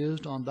normally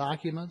used on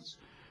documents.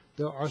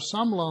 There are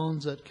some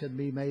loans that can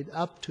be made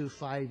up to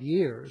 5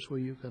 years,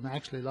 where you can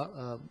actually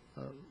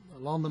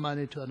loan the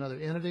money to another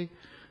entity.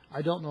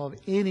 I don't know of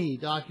any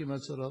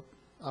documents that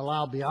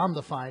allow beyond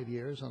the 5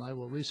 years, and I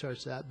will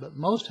research that, but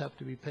most have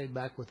to be paid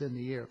back within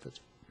the year if it's.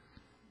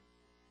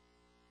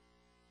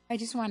 I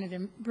just wanted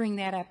to bring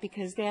that up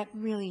because that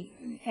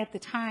really, at the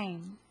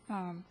time,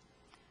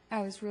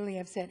 I was really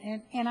upset.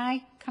 And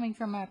I, coming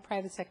from a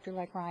private sector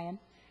like Ryan,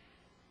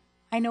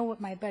 I know what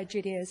my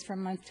budget is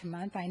from month to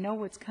month. I know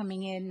what's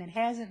coming in that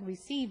hasn't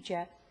received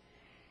yet.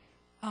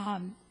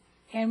 And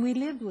we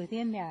lived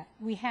within that.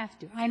 We have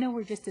to. I know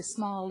we're just a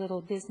small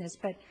little business,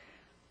 but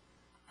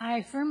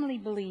I firmly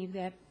believe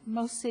that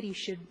most cities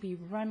should be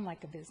run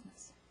like a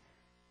business.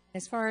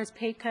 As far as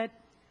pay cut,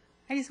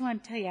 I just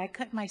want to tell you, I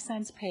cut my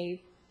son's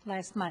pay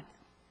last month.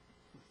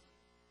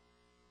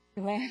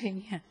 You're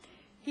laughing, yeah.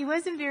 He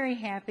wasn't very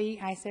happy.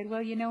 I said,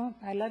 well, you know,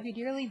 I love you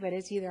dearly, but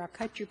it's either I'll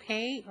cut your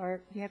pay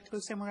or you have to go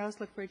somewhere else,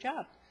 look for a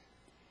job.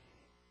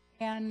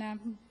 And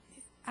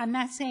I'm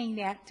not saying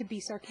that to be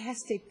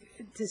sarcastic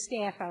to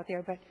staff out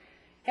there, but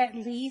at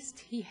least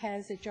he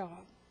has a job,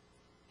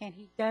 and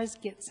he does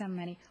get some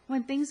money.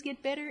 When things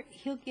get better,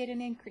 he'll get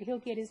an increase. He'll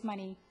get his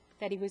money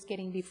that he was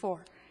getting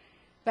before.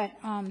 But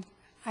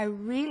I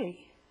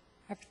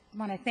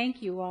want to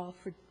thank you all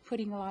for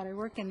putting a lot of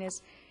work in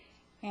this,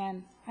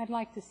 and I'd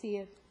like to see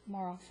it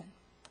more often.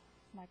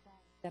 Like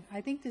that.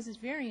 I think this is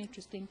very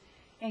interesting,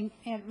 and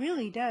it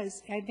really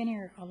does. I've been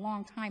here a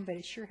long time, but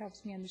it sure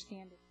helps me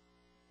understand it.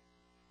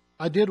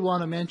 I did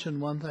want to mention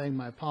one thing.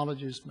 My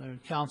apologies, Mayor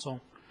and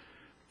Council.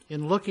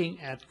 In looking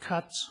at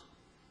cuts,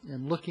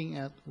 in looking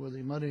at where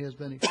the money has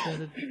been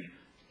expended,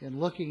 in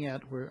looking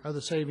at where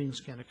other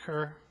savings can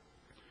occur,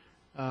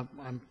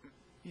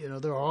 you know,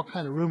 there are all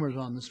kinds of rumors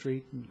on the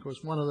street, and of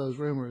course one of those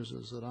rumors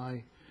is that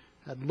I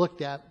had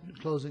looked at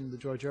closing the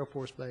George Air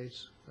Force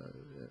Base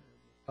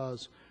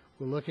because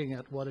we're looking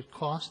at what it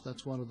costs.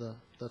 That's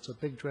that's a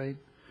big drain.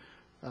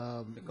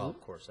 The golf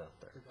course out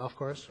there. The golf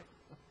course.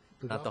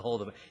 Not the whole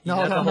base.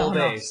 No, the whole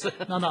base.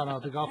 No,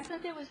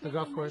 the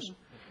golf course.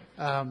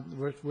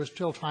 We're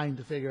still trying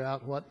to figure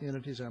out what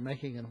entities are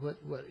making and what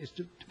it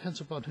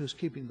depends upon who's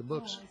keeping the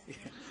books.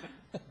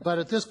 But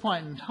at this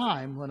point in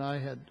time, when I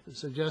had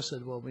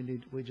suggested, well,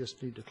 we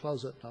just need to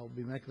close it, I'll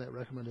be making that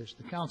recommendation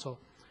to the council.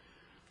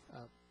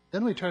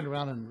 Then we turned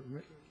around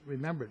and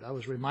remembered. I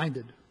was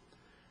reminded.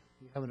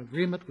 We have an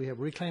agreement. We have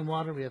reclaimed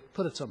water. We have to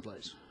put it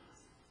someplace.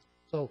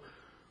 So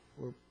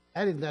we're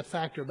adding that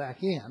factor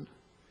back in.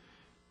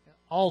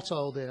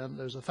 Also, then,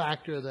 there's a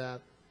factor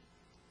that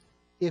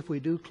if we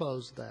do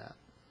close that,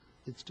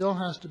 it still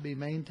has to be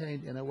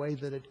maintained in a way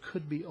that it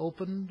could be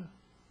opened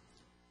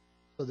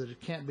so that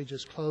it can't be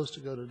just closed to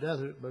go to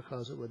desert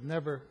because it would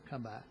never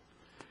come back.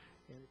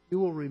 And if you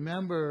will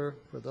remember,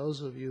 for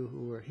those of you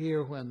who were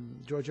here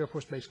when George Air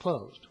Force Base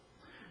closed,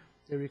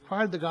 They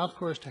required the golf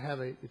course to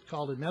have it's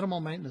called a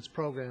minimal maintenance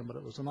program, but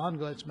it was an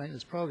ongoing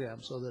maintenance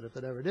program so that if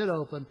it ever did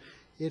open,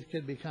 it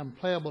could become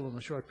playable in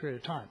a short period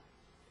of time.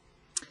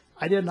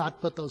 I did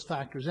not put those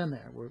factors in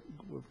there.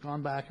 We've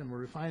gone back and we're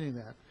refining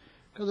that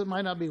because it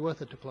might not be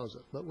worth it to close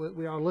it, but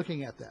we are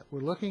looking at that. We're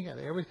looking at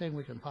everything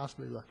we can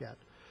possibly look at.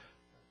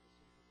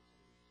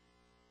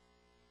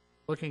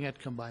 Looking at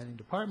combining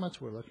departments,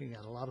 we're looking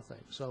at a lot of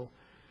things. So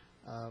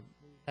we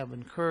have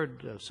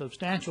incurred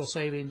substantial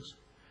savings,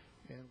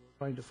 and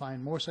we're going to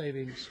find more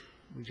savings.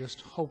 We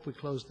just hope we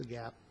close the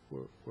gap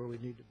where we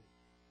need to be.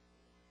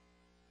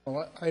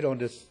 Well, I don't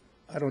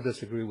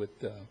disagree with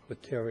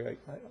Terry.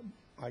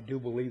 I do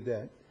believe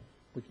that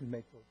we can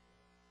make those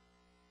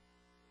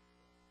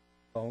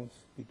loans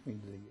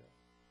between the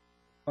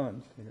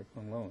funds,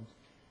 interfund loans,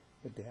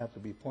 but they have to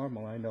be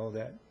formal. I know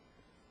that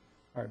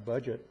our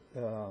budget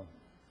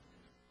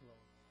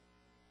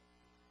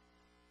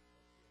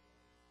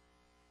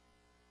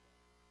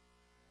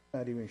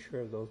not even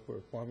sure if those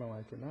were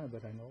formalized or not,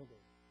 but I know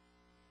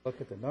that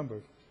look at the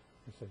numbers,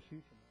 it's a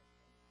huge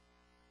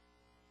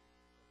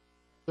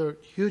amount. They're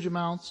huge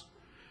amounts.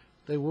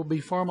 They will be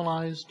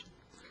formalized.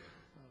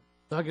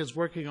 Doug is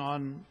working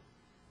on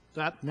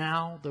that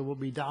now. There will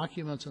be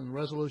documents and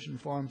resolution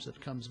forms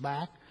that comes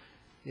back.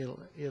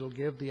 It'll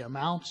give the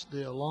amounts,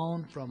 the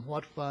loan from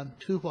what fund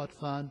to what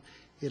fund.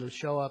 It'll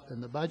show up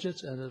in the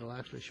budgets, and it'll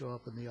actually show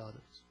up in the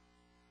audits.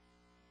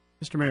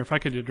 Mr. Mayor, if I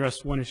could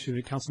address one issue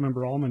that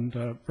Councilmember Almond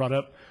brought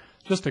up,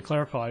 just to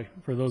clarify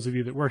for those of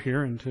you that were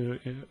here and to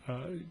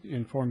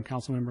inform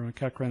Councilmember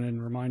McEachran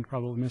and remind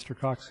probably Mr.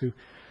 Cox, who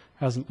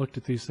hasn't looked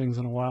at these things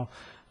in a while.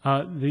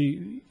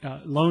 The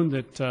loan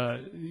that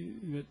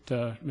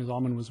Ms.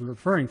 Almond was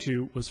referring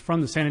to was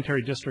from the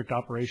Sanitary District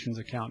Operations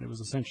account. It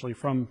was essentially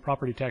from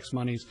property tax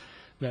monies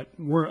that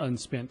were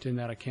unspent in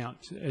that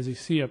account. As you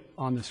see up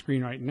on the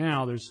screen right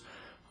now, there's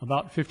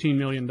about $15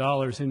 million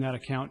in that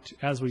account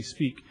as we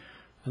speak.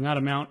 And that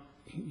amount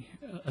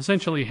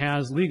essentially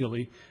has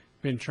legally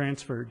been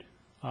transferred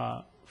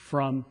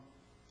from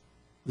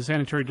the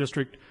Sanitary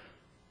District,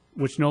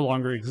 which no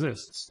longer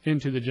exists,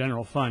 into the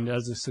general fund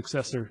as a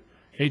successor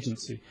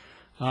agency.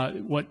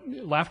 What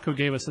LAFCO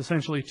gave us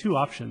essentially two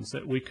options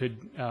that we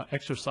could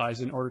exercise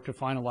in order to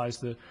finalize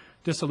the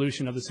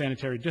dissolution of the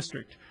Sanitary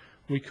District.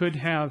 We could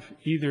have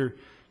either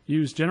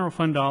used general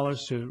fund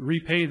dollars to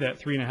repay that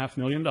 $3.5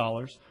 million,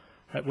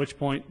 at which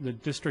point the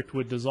district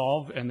would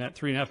dissolve and that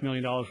 $3.5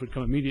 million would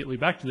come immediately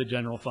back to the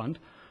general fund,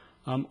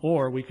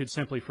 or we could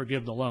simply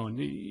forgive the loan.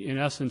 In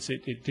essence,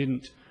 it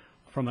didn't,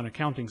 from an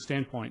accounting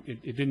standpoint,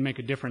 it didn't make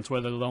a difference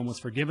whether the loan was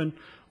forgiven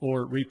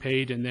or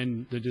repaid and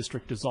then the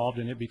district dissolved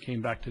and it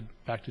became back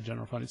to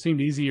general fund. It seemed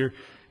easier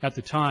at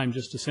the time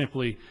just to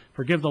simply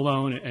forgive the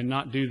loan and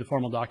not do the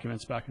formal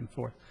documents back and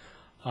forth.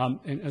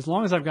 And as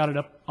long as I've got it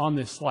up on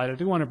this slide, I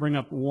do want to bring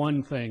up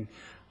one thing.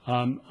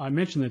 I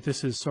mentioned that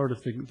this is sort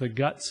of the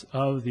guts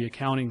of the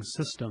accounting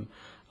system.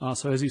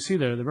 So as you see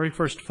there, the very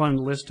first fund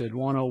listed,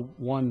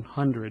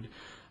 10100,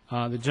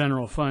 the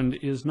general fund,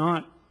 is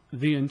not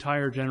the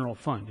entire general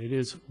fund. It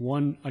is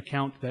one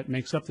account that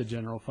makes up the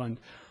general fund.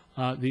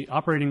 The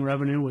operating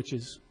revenue, which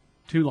is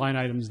 2 line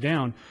items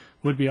down,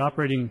 would be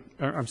operating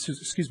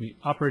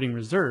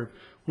reserve,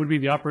 would be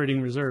the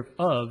operating reserve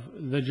of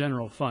the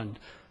general fund.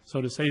 So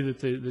to say that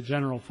the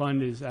general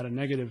fund is at a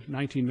negative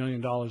 $19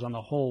 million on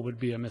the whole would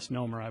be a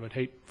misnomer. I would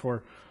hate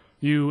for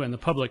you and the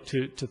public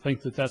to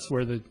think that that's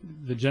where the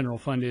general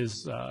fund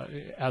is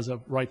as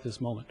of right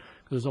this moment.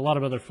 There's a lot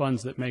of other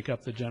funds that make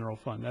up the general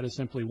fund. That is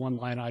simply one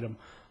line item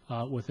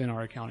within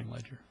our accounting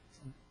ledger.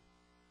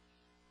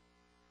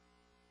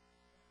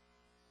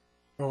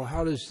 Well,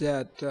 how does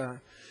that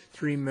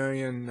 $3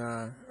 million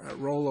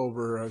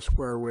rollover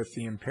square with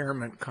the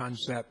impairment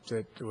concept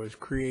that was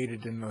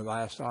created in the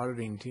last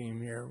auditing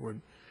team here? Would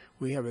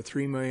we have a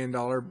 $3 million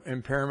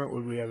impairment?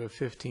 Would we have a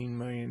 $15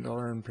 million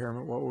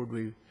impairment? What would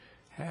we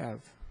have?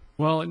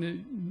 Well,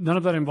 none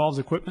of that involves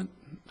equipment,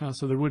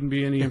 so there wouldn't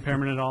be any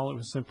impairment at all. It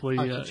was simply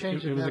it was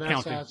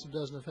accounting. It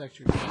doesn't affect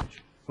your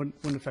cash.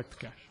 Wouldn't affect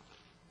the cash.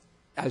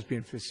 I was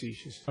being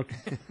facetious.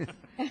 Okay.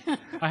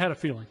 I had a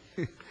feeling.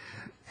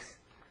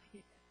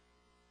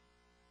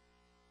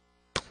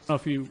 I don't know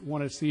if you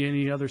want to see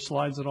any other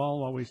slides at all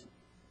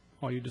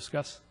while you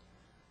discuss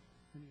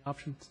any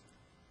options.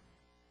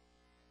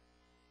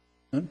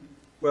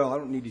 Well, I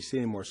don't need to see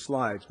any more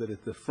slides, but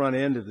at the front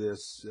end of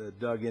this,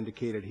 Doug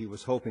indicated he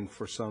was hoping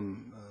for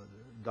some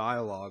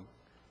dialogue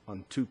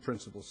on 2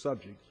 principal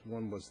subjects.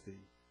 One was the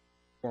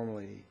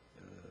formally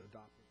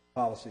adopted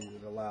policy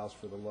that allows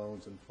for the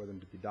loans and for them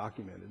to be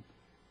documented.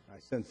 I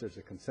sense there's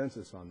a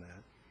consensus on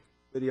that.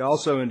 But he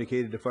also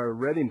indicated, if I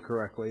read him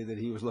correctly, that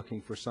he was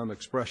looking for some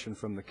expression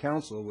from the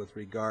council with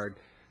regard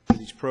to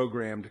these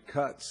programmed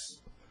cuts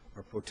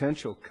or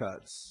potential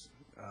cuts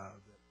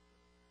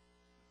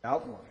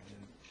outlined.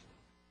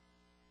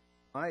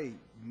 And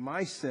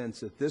my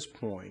sense at this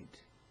point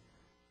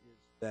is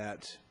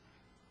that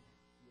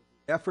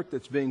the effort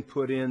that's being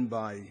put in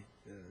by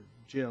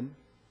Jim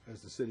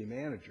as the city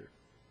manager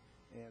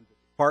and the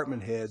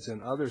department heads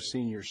and other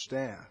senior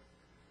staff,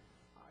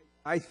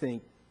 I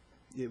think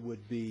it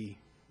would be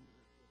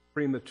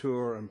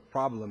premature and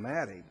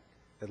problematic,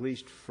 at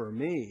least for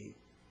me,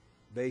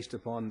 based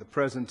upon the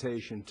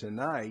presentation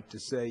tonight, to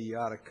say you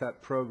ought to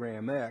cut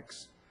Program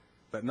X,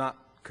 but not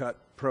cut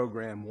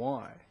Program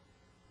Y.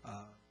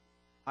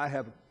 I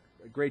have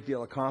a great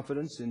deal of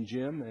confidence in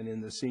Jim and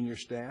in the senior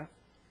staff,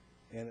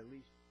 and at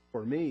least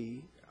for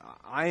me,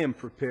 I am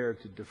prepared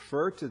to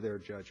defer to their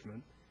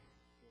judgment,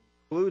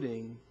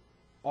 including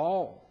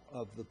all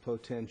of the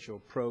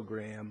potential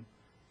program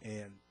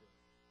and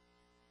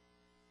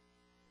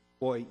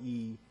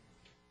employee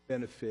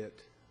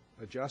benefit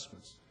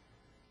adjustments.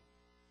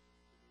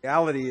 The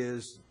reality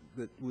is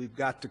that we've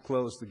got to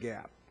close the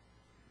gap.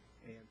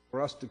 And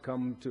for us to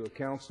come to a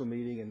council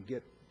meeting and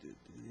get,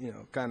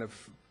 kind of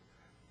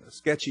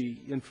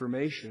sketchy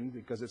information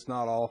because it's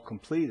not all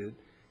completed,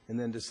 and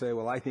then to say,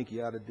 well, I think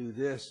you ought to do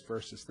this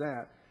versus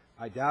that,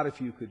 I doubt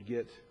if you could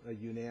get a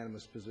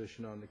unanimous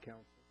position on the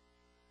council.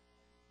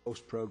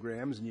 Most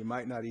programs, and you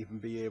might not even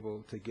be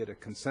able to get a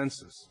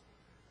consensus.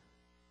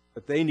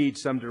 But they need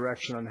some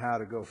direction on how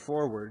to go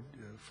forward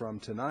from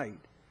tonight.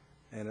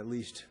 And at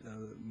least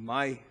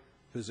my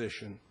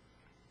position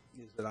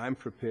is that I'm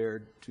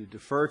prepared to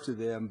defer to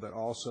them, but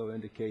also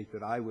indicate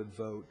that I would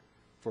vote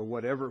for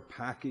whatever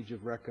package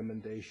of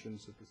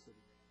recommendations of the City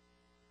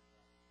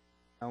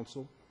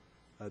Council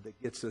that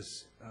gets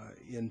us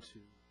into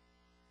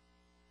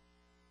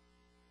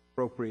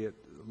appropriate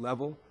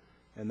level,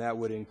 and that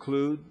would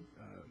include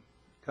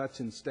cuts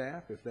in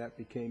staff if that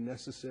became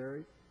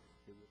necessary.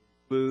 It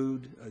would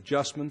include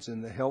adjustments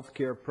in the health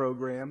care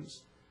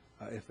programs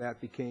if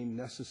that became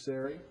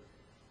necessary.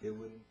 It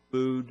would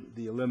include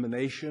the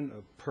elimination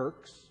of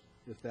perks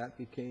if that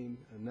became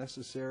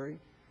necessary.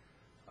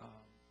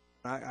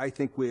 I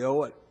think we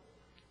owe it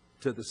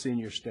to the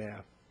senior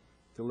staff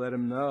to let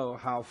them know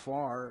how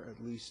far,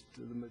 at least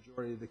the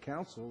majority of the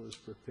council, is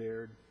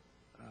prepared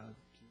to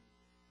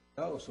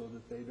go, so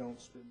that they don't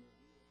spin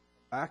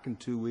back in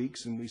 2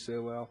 weeks and we say,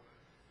 well,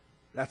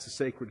 that's a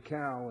sacred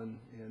cow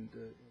and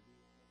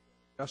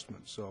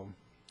adjustment. So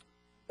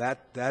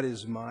that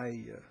is my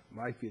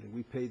my feeling.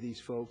 We pay these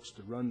folks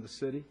to run the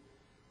city.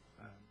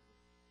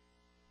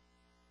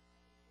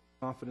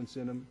 Confidence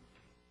in them.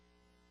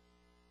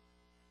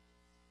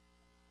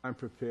 I'm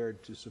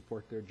prepared to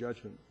support their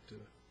judgment.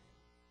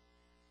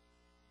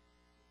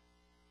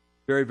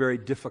 Very, very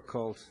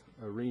difficult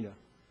arena.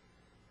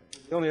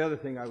 The only other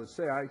thing I would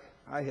say,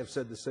 I have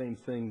said the same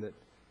thing that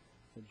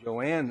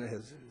Joanne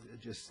has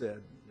just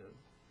said.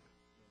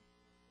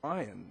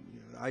 Brian,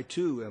 I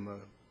too am a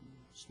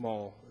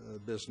small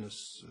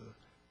business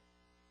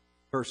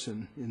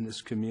person in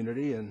this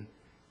community, and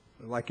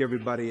like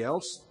everybody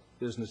else,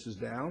 business is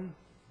down.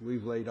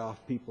 We've laid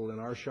off people in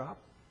our shop.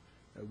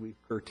 We've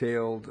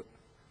curtailed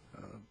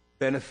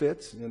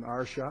benefits in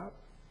our shop.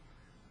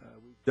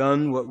 We've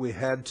done what we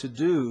had to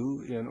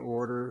do in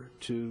order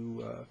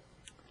to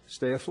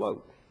stay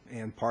afloat.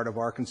 And part of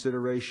our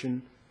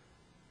consideration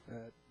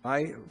at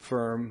my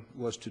firm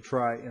was to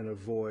try and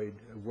avoid,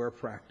 where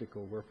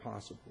practical, where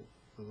possible,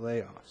 the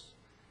layoffs.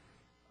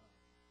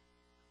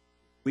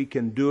 We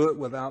can do it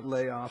without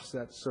layoffs.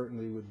 That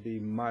certainly would be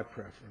my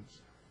preference.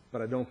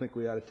 But I don't think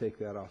we ought to take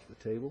that off the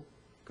table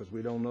because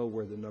we don't know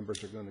where the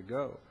numbers are going to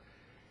go.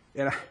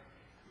 And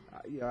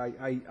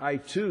I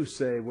too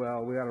say,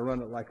 well, we ought to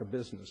run it like a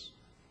business.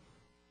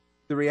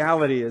 The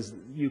reality is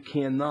you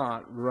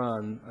cannot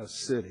run a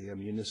city, a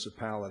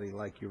municipality,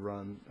 like you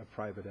run a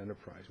private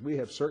enterprise. We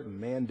have certain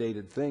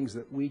mandated things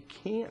that we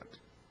can't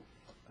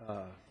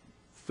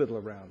fiddle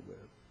around with.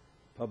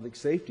 Public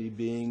safety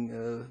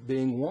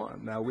being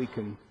one. Now, we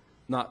can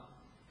not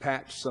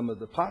patch some of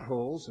the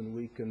potholes, and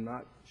we can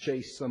not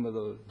chase some of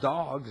the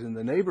dogs in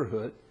the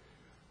neighborhood,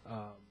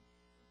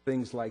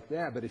 things like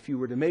that. But if you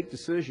were to make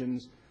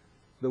decisions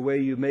the way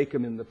you make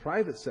them in the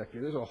private sector,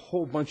 there's a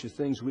whole bunch of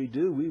things we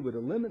do we would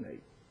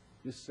eliminate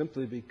just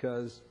simply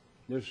because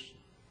there's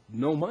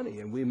no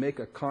money, and we make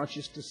a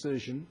conscious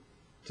decision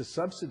to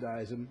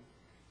subsidize them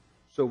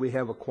so we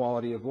have a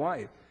quality of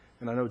life.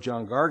 And I know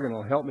John Gargan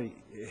will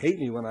hate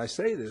me when I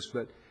say this,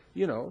 but,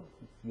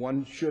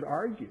 one should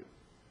argue,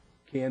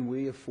 can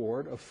we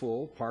afford a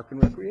full park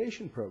and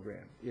recreation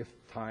program if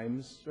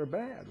times are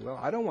bad? Well,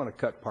 I don't want to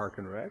cut park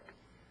and rec,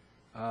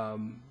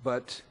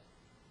 but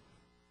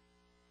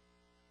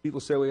people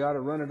say we ought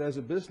to run it as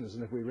a business,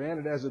 and if we ran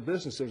it as a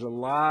business, there's a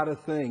lot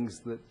of things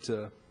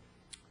that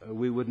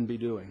we wouldn't be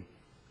doing.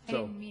 I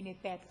didn't mean it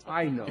that technical.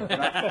 I know.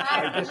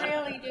 I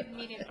really didn't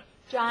mean it.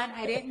 John,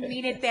 I didn't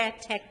mean it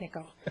that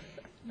technical.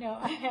 No,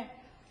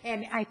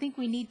 and I think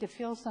we need to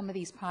fill some of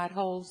these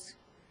potholes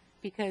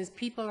because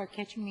people are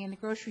catching me in the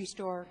grocery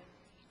store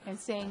and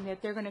saying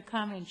that they're going to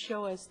come and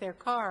show us their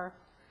car.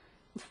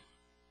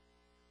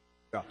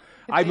 Yeah.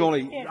 I'm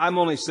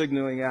only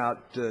signaling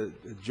out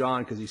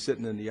John because he's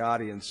sitting in the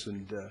audience,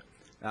 and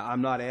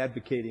I'm not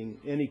advocating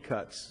any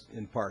cuts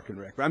in park and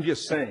rec. I'm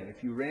just saying,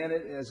 if you ran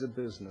it as a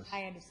business,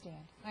 I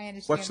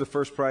understand. what's the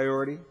first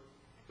priority?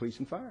 Police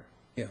and fire.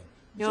 Yeah.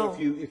 No,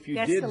 if you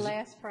that's did, the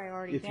last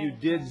priority. if you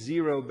did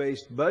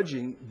zero-based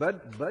budgeting,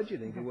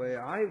 the way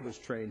I was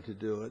trained to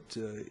do it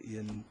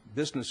in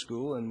business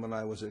school and when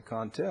I was at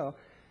Contel,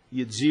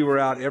 you'd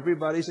zero out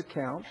everybody's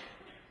account,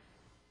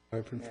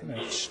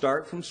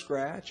 start from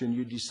scratch, and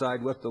you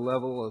decide what the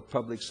level of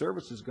public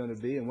service is going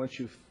to be, and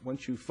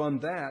once you fund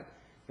that,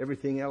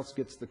 everything else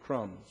gets the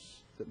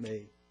crumbs that may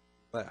be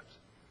left.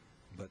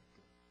 But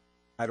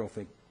I don't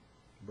think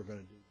we're going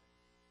to do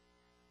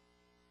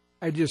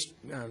that. I just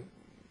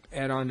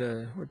add on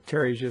to what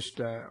Terry just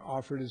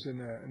offered as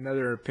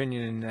another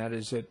opinion, and that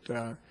is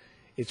that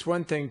it's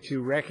one thing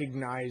to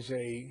recognize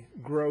a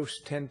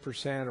gross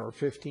 10% or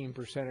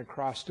 15%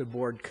 across the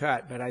board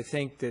cut, but I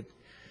think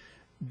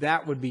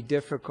that would be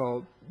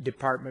difficult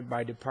department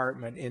by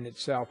department in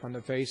itself. On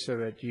the face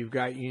of it, you've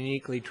got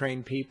uniquely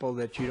trained people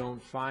that you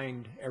don't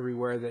find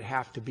everywhere that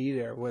have to be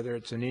there, whether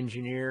it's an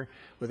engineer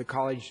with a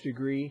college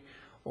degree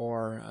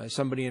or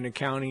somebody in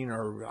accounting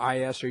or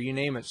IS or you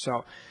name it.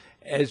 So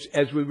as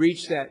we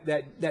reach that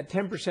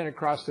 10%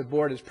 across the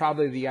board is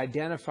probably the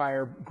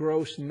identifier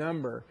gross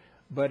number,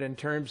 but in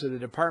terms of the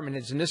department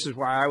heads, and this is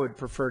why I would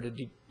prefer to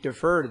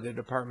defer to the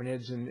department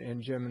heads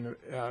and Jim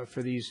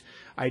for these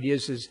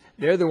ideas, is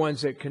they're the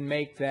ones that can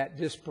make that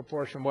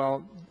disproportion.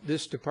 Well,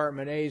 this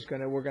department A is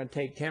we're going to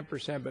take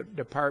 10%, but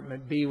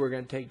department B we're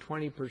going to take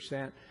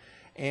 20%,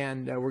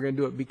 and we're going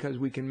to do it because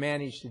we can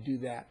manage to do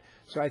that.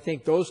 So I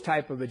think those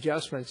type of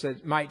adjustments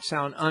that might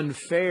sound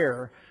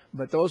unfair,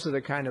 but those are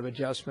the kind of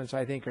adjustments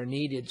I think are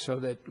needed so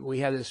that we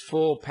have this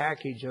full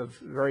package of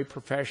very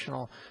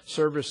professional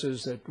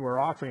services that we're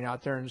offering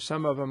out there. And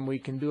some of them we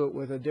can do it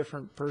with a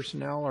different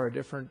personnel or a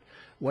different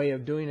way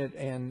of doing it.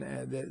 And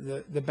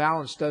the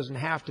balance doesn't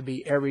have to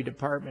be every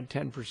department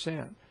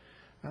 10%.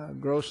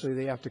 Grossly,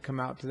 they have to come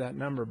out to that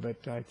number.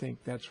 But I think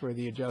that's where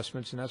the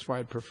adjustments, and that's why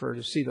I'd prefer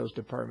to see those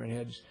department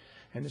heads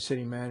and the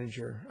city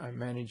manager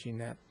managing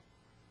that.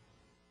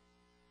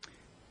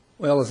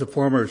 Well, as a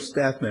former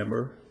staff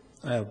member,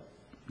 I have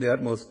the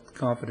utmost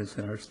confidence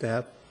in our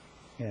staff,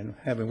 and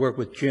having worked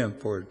with Jim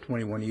for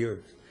 21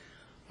 years,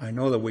 I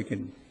know that we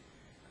can,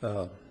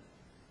 clear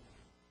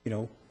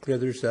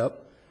this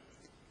up,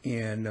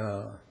 and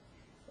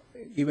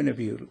even if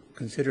you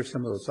consider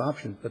some of those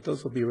options, but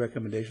those will be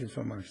recommendations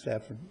from our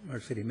staff and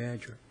our city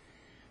manager.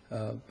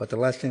 But the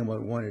last thing we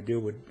want to do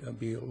would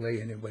be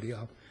lay anybody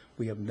off.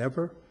 We have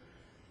never,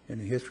 in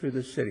the history of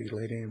the city,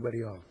 laid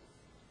anybody off,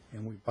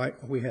 and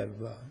we have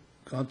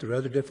gone through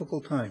other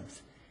difficult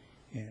times.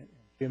 And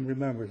Jim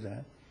remembers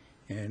that,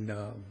 and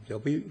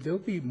there'll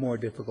be more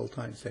difficult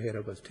times ahead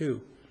of us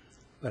too.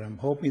 But I'm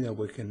hoping that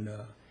we can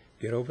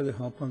get over the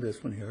hump on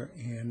this one here,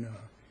 and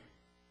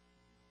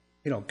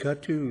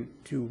cut to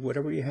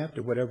whatever you have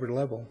to, whatever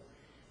level.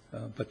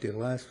 But the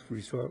last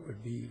resort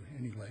would be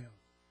any layoff.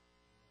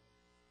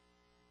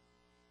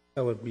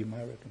 That would be my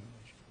recommendation.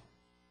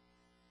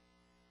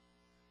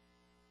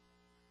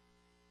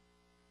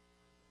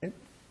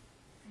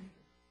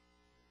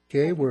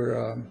 Okay,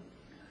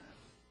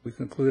 we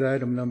conclude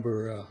item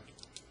number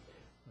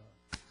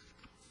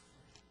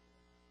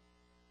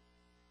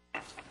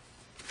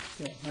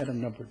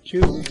item number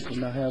 2. We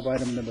now have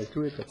item number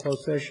 3 at the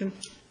closed session.